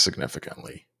back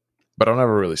significantly, but I'll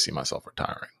never really see myself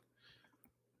retiring.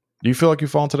 Do you feel like you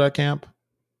fall into that camp?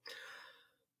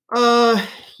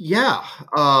 Yeah.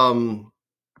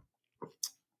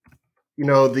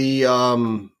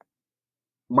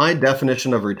 My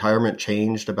definition of retirement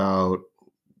changed about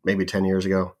maybe 10 years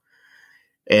ago.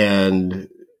 And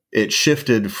it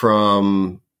shifted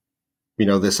from,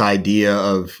 this idea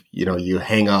of, you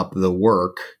hang up the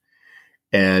work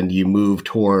and you move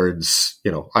towards,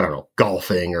 I don't know,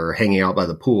 golfing or hanging out by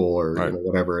the pool or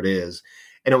whatever it is.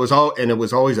 And it was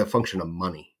always a function of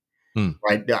money.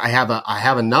 Right. I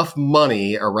have enough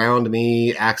money around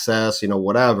me, access,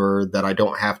 whatever, that I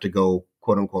don't have to go,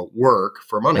 quote unquote, work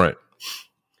for money. Right.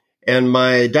 And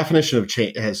my definition of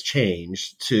has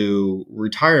changed to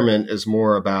retirement is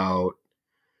more about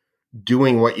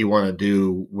doing what you want to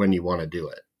do when you want to do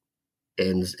it.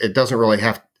 And it doesn't really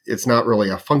it's not really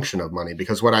a function of money,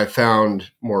 because what I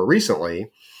found more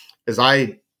recently is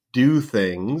I do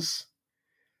things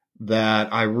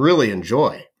that I really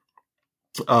enjoy.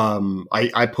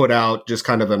 I put out just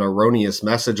kind of an erroneous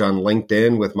message on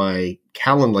LinkedIn with my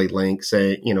Calendly link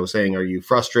saying, are you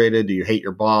frustrated? Do you hate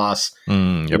your boss?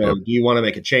 Yep. Do you want to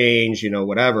make a change?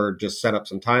 Whatever, just set up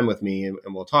some time with me and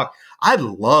we'll talk. I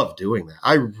love doing that.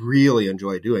 I really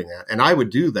enjoy doing that. And I would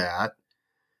do that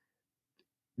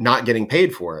not getting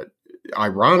paid for it.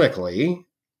 Ironically,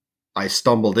 I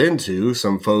stumbled into,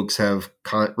 some folks have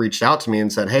reached out to me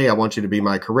and said, "Hey, I want you to be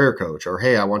my career coach," or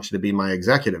 "Hey, I want you to be my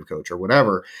executive coach," or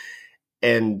whatever.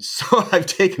 And so I've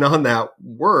taken on that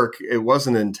work. It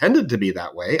wasn't intended to be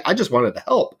that way. I just wanted to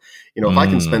help. If I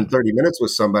can spend Mm. 30 minutes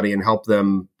with somebody and help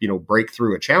them, break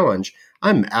through a challenge,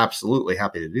 I'm absolutely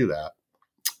happy to do that.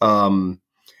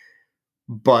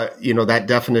 But, that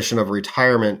definition of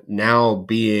retirement now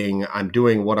being I'm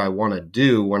doing what I want to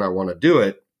do when I want to do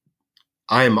it,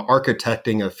 I am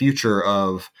architecting a future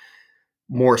of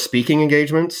more speaking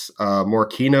engagements, more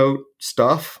keynote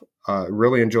stuff.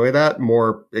 Really enjoy that.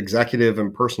 More executive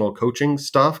and personal coaching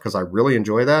stuff because I really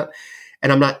enjoy that.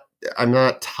 And I'm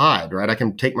not tied, right? I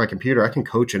can take my computer. I can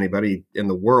coach anybody in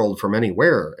the world from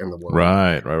anywhere in the world.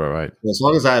 Right. As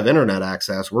long as I have internet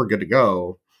access, we're good to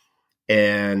go.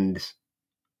 And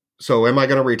so, am I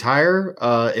going to retire?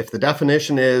 If the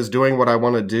definition is doing what I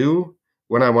want to do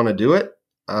when I want to do it,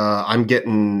 I'm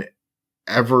getting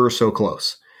ever so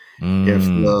close. If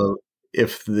Mm.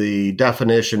 the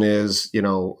definition is,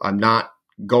 I'm not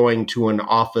going to an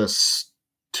office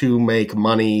to make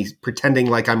money, pretending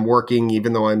like I'm working,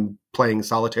 even though I'm playing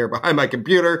solitaire behind my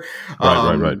computer.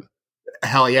 Right.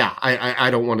 Hell yeah, I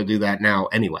don't want to do that now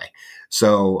anyway.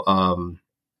 So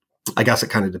I guess it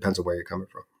kind of depends on where you're coming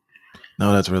from.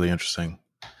 No, that's really interesting.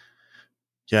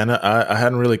 Yeah, no, I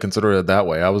hadn't really considered it that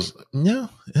way. Yeah,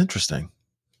 interesting.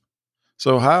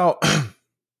 So how,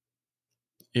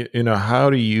 how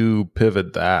do you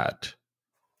pivot the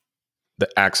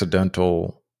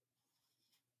accidental,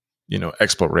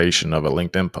 exploration of a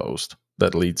LinkedIn post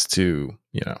that leads to,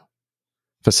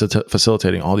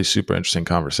 facilitating all these super interesting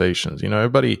conversations?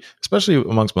 Everybody, especially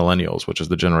amongst millennials, which is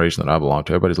the generation that I belong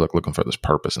to, everybody's looking for this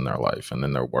purpose in their life and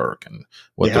in their work and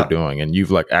what they're Yeah. doing. And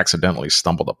you've like accidentally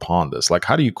stumbled upon this. Like,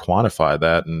 how do you quantify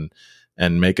that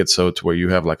and make it so to where you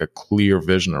have like a clear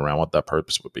vision around what that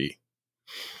purpose would be?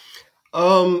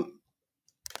 Um,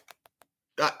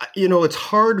 it's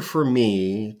hard for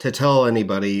me to tell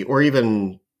anybody, or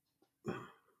even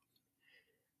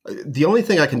the only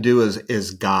thing I can do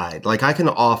is guide. Like I can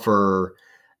offer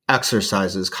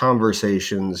exercises,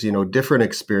 conversations, different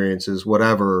experiences,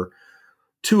 whatever,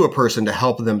 to a person to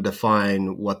help them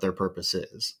define what their purpose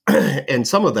is. And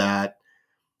some of that,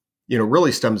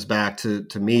 really stems back to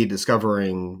me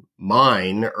discovering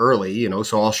mine early,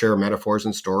 so I'll share metaphors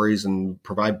and stories and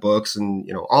provide books and,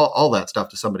 all that stuff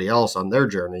to somebody else on their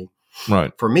journey.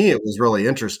 Right. For me, it was really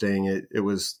interesting. It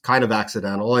was kind of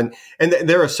accidental. And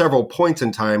there are several points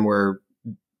in time where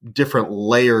different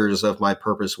layers of my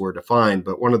purpose were defined.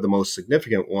 But one of the most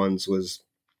significant ones was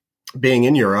being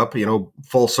in Europe,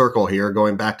 full circle here,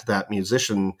 going back to that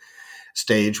musician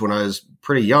stage when I was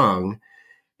pretty young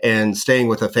and staying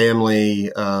with a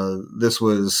family. This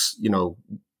was, Eastern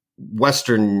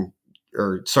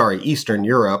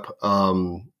Europe,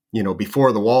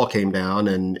 before the wall came down,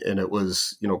 and it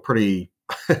was, pretty,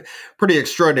 pretty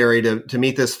extraordinary to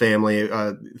meet this family.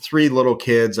 3 little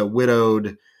kids, a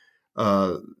widowed,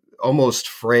 uh, almost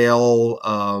frail,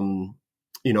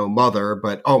 mother,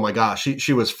 but oh my gosh,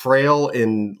 she was frail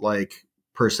in like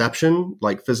perception,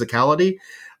 like physicality,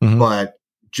 Mm-hmm. but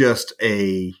just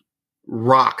a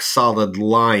rock solid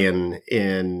lion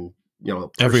in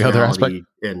Every other aspect.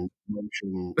 personality and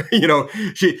emotion.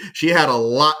 She had a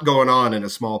lot going on in a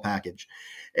small package.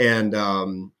 And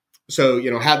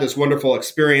so had this wonderful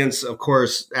experience, of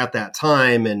course, at that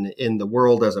time, and in the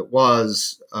world as it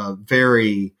was,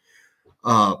 very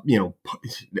I'd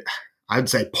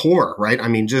say poor, right? I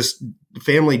mean, just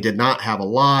family did not have a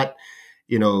lot.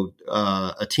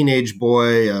 A teenage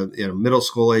boy, a middle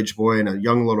school age boy, and a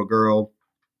young little girl,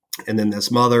 and then this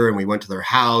mother. And we went to their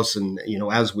house, and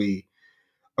as we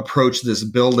approached this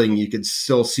building, you could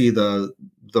still see the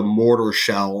mortar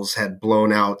shells had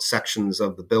blown out sections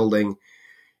of the building.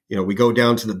 We go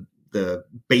down to the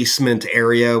basement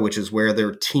area, which is where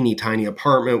their teeny tiny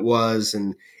apartment was,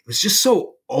 and it was just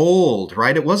so old,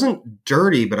 right? It wasn't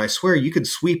dirty, but I swear you could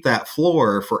sweep that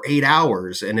floor for 8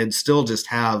 hours and it'd still just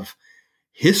have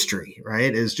history,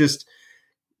 right? It's just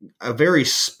a very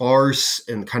sparse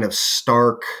and kind of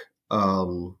stark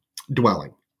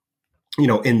dwelling,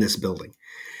 in this building.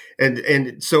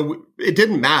 And so it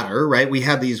didn't matter, right? We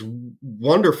had these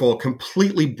wonderful,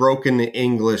 completely broken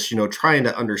English, trying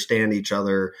to understand each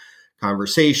other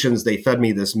conversations. They fed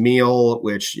me this meal,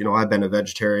 which, I've been a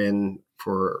vegetarian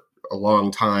for a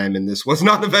long time, and this was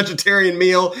not a vegetarian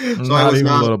meal. So I Not was even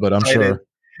a not little bit, I'm excited.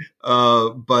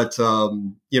 sure. But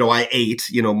I ate,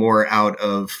 more out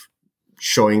of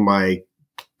showing my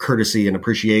courtesy and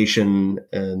appreciation.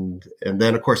 And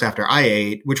then of course, after I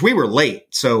ate, which we were late.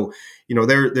 So,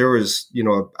 there was,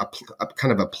 a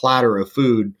kind of a platter of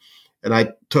food. And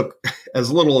I took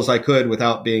as little as I could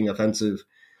without being offensive.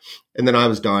 And then I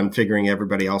was done, figuring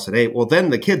everybody else had ate. Well, then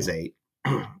the kids ate.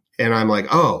 And I'm like,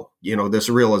 oh, this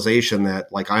realization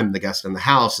that like I'm the guest in the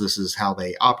house. This is how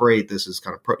they operate. This is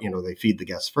kind of, they feed the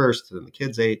guests first, and then the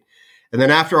kids ate. And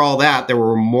then after all that, there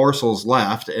were morsels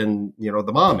left, and,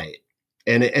 the mom ate.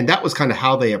 And that was kind of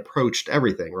how they approached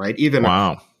everything, right? Even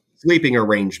sleeping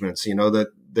arrangements,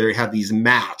 that they had these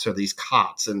mats or these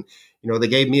cots, and, they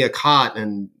gave me a cot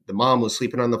and the mom was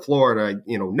sleeping on the floor, and I,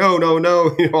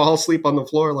 no, I'll sleep on the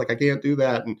floor. Like, I can't do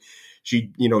that. And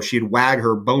she'd wag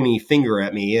her bony finger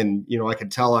at me, and, I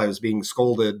could tell I was being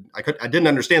scolded. I didn't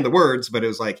understand the words, but it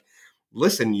was like,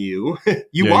 listen, you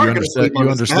are going to sleep on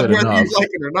this bed, whether you like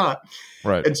it or not.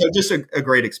 Right. And so just a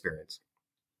great experience.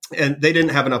 And they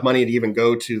didn't have enough money to even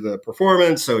go to the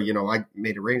performance. So, I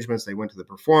made arrangements. They went to the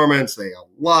performance. They all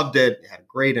loved it. Had a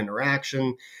great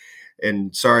interaction.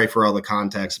 And sorry for all the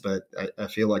context, but I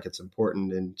feel like it's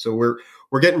important. And so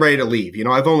we're getting ready to leave.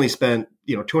 I've only spent,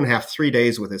 2.5, 3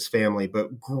 days with his family,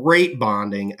 but great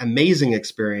bonding, amazing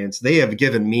experience. They have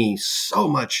given me so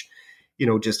much,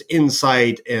 just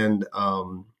insight and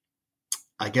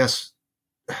I guess,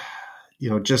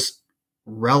 just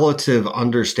relative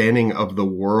understanding of the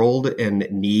world and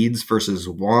needs versus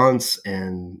wants.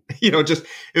 And,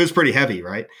 it was pretty heavy,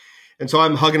 right? And so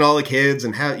I'm hugging all the kids,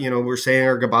 and we're saying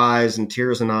our goodbyes and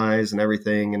tears in eyes and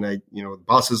everything. And the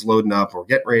bus is loading up. We're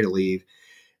getting ready to leave.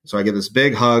 So I give this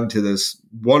big hug to this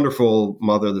wonderful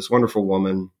mother, this wonderful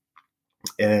woman.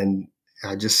 And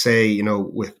I just say,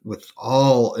 with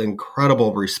all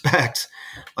incredible respect,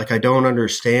 like, I don't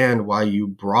understand why you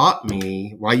brought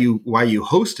me, why you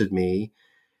hosted me.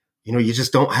 You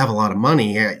just don't have a lot of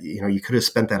money. You could have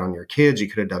spent that on your kids. You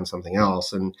could have done something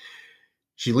else. And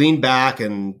she leaned back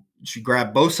and she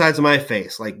grabbed both sides of my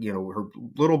face, like, her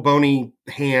little bony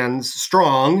hands,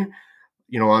 strong,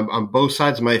 on both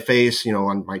sides of my face,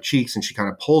 on my cheeks. And she kind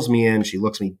of pulls me in. She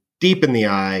looks me deep in the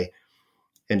eye,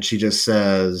 and she just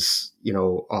says,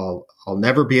 I'll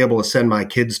never be able to send my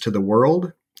kids to the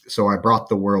world. So I brought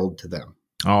the world to them.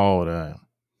 Oh, damn.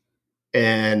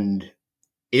 And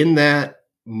in that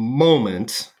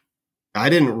moment, I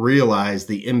didn't realize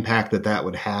the impact that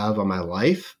would have on my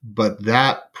life, but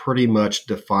that pretty much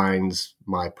defines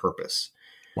my purpose.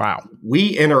 Wow.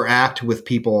 We interact with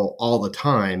people all the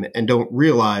time and don't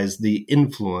realize the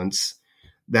influence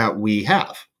that we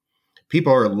have.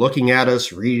 People are looking at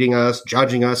us, reading us,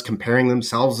 judging us, comparing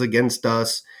themselves against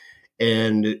us.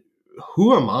 And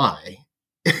who am I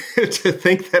to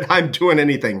think that I'm doing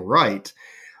anything right?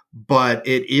 But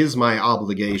it is my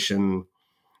obligation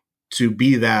to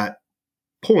be that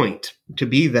point, to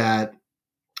be that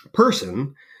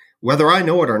person, whether I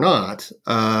know it or not,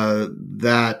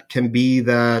 that can be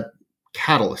that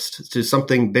catalyst to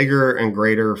something bigger and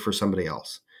greater for somebody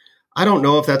else. I don't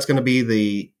know if that's going to be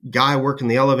the guy working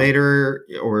the elevator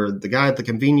or the guy at the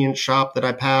convenience shop that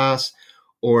I pass,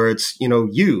 or it's,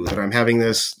 you that I'm having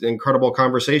this incredible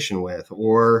conversation with,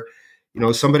 or,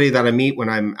 somebody that I meet when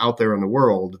I'm out there in the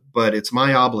world. But it's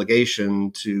my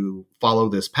obligation to follow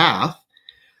this path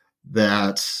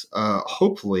that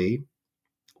hopefully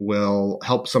will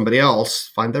help somebody else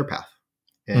find their path.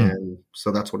 And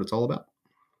so that's what it's all about.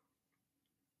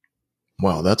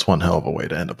 Well, that's one hell of a way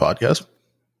to end a podcast.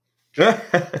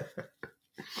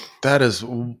 That is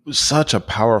such a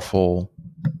powerful,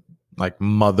 like,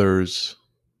 mother's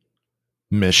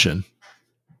mission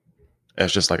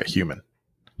as just like a human.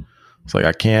 It's like,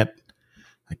 I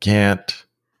can't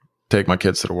take my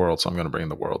kids to the world, so I'm going to bring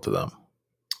the world to them.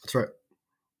 That's right.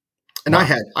 And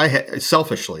wow. I had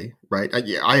selfishly, right?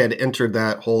 I had entered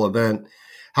that whole event.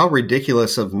 How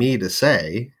ridiculous of me to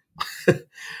say,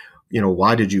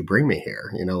 why did you bring me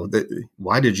here?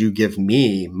 Why did you give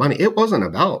me money? It wasn't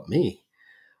about me.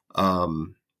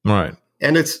 Right.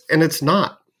 And it's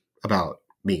not about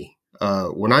me.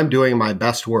 When I'm doing my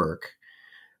best work,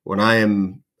 when I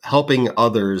am helping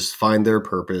others find their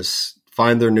purpose,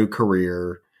 find their new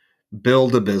career,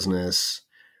 build a business,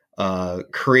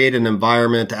 create an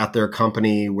environment at their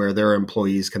company where their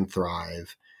employees can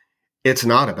thrive. It's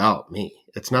not about me.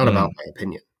 It's not about my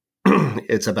opinion.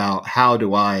 It's about, how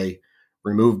do I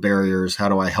remove barriers? How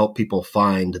do I help people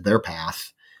find their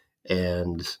path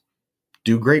and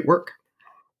do great work?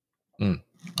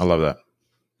 I love that.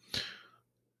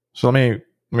 So let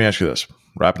me ask you this,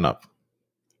 wrapping up.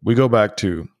 We go back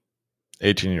to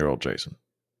 18-year-old Jason,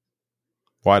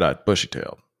 wide-eyed,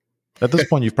 bushy-tailed. At this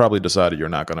point, you've probably decided you're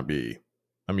not going to be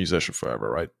a musician forever,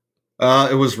 right?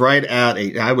 It was right at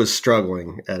 8. I was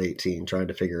struggling at 18, trying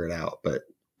to figure it out. But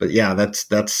yeah, that's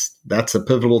a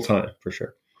pivotal time for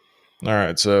sure. All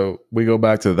right. So we go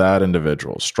back to that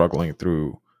individual struggling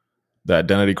through the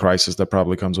identity crisis that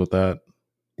probably comes with that,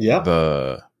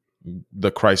 Yeah,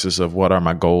 the crisis of what are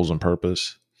my goals and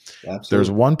purpose. There's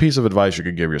absolutely. one piece of advice you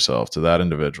could give yourself to that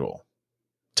individual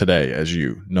today, as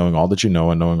you, knowing all that you know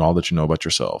and knowing all that you know about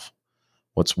yourself.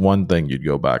 What's one thing you'd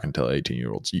go back and tell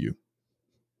 18-year-olds you?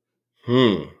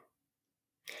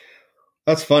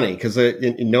 That's funny because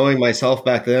knowing myself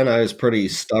back then, I was pretty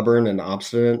stubborn and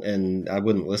obstinate, and I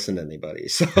wouldn't listen to anybody.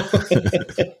 So,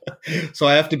 so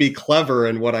I have to be clever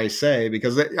in what I say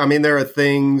because I mean there are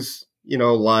things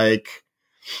like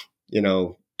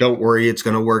don't worry, it's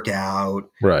going to work out.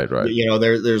 Right.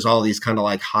 There's all these kind of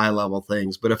like high level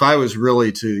things. But if I was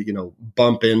really to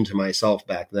bump into myself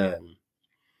back then,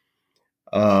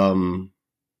 I'd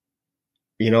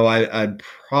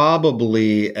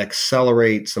probably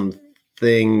accelerate some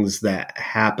things that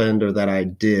happened or that I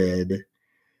did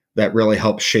that really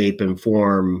helped shape and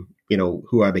form,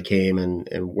 who I became and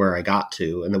where I got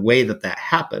to. And the way that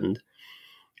happened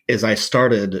is I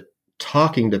started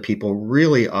talking to people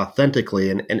really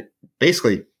authentically and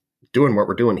basically doing what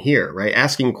we're doing here, right?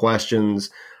 Asking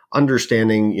questions,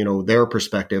 understanding, their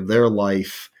perspective, their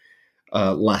life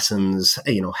lessons,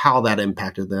 how that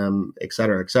impacted them, et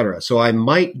cetera, et cetera. So I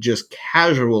might just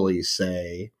casually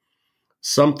say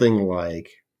something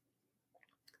like,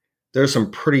 there's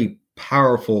some pretty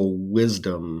powerful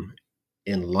wisdom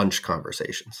in lunch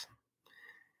conversations.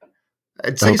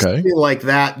 I'd say something like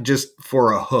that just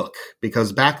for a hook,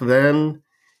 because back then,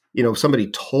 if somebody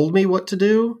told me what to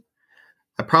do,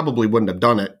 I probably wouldn't have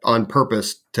done it on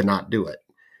purpose to not do it.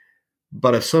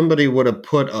 But if somebody would have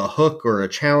put a hook or a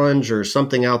challenge or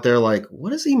something out there like,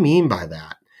 what does he mean by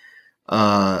that?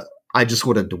 I just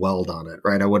would have dwelled on it,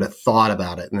 right? I would have thought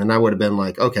about it. And then I would have been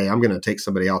like, okay, I'm going to take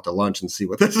somebody out to lunch and see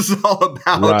what this is all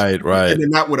about. Right. And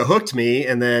then that would have hooked me.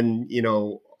 And then,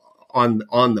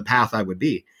 on the path I would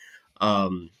be.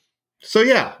 So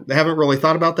yeah, I haven't really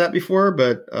thought about that before,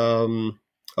 but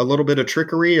a little bit of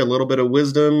trickery, a little bit of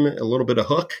wisdom, a little bit of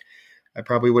hook. I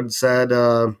probably would have said,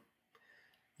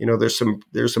 there's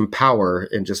some power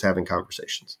in just having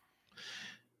conversations.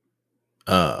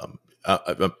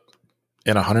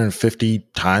 In 150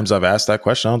 times I've asked that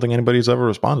question, I don't think anybody's ever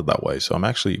responded that way. So I'm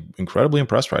actually incredibly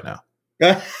impressed right now.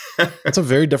 That's a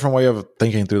very different way of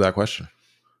thinking through that question.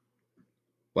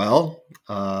 Well,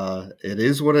 it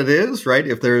is what it is, right?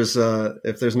 If there's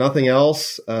nothing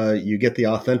else, you get the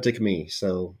authentic me.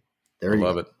 So there you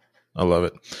go. I love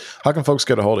it. How can folks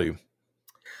get a hold of you?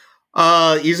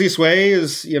 Easiest way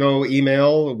is,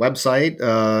 email, website,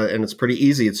 and it's pretty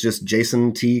easy. It's just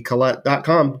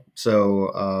jasontcollett.com.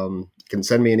 So, you can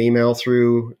send me an email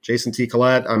through Jason T.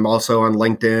 Collett. I'm also on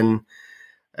LinkedIn.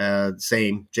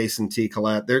 Same, Jason T.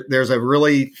 Collett. There's a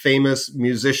really famous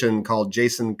musician called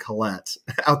Jason Collett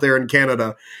out there in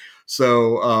Canada.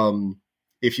 So,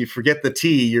 if you forget the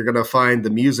T, you're going to find the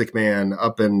Music Man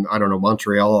up in, I don't know,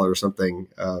 Montreal or something.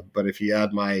 But if you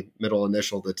add my middle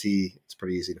initial, the T, it's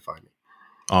pretty easy to find me.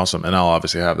 Awesome. And I'll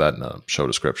obviously have that in the show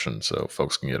description so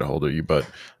folks can get a hold of you. But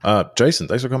Jason,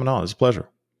 thanks for coming on. It's a pleasure.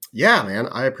 Yeah, man.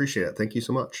 I appreciate it. Thank you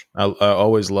so much. I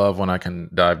always love when I can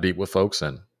dive deep with folks,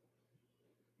 and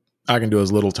I can do as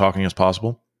little talking as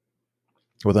possible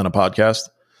within a podcast,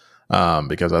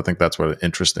 because I think that's what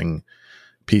interesting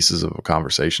pieces of a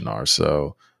conversation are.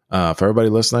 So for everybody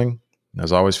listening,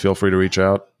 as always, feel free to reach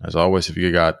out. As always, if you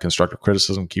got constructive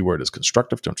criticism, keyword is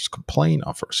constructive. Don't just complain.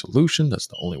 Offer a solution. That's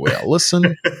the only way I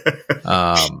listen.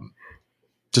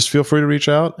 Just feel free to reach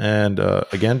out. And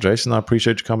again, Jason, I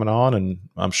appreciate you coming on, and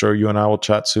I'm sure you and I will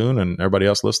chat soon. And everybody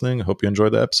else listening, I hope you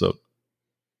enjoyed the episode.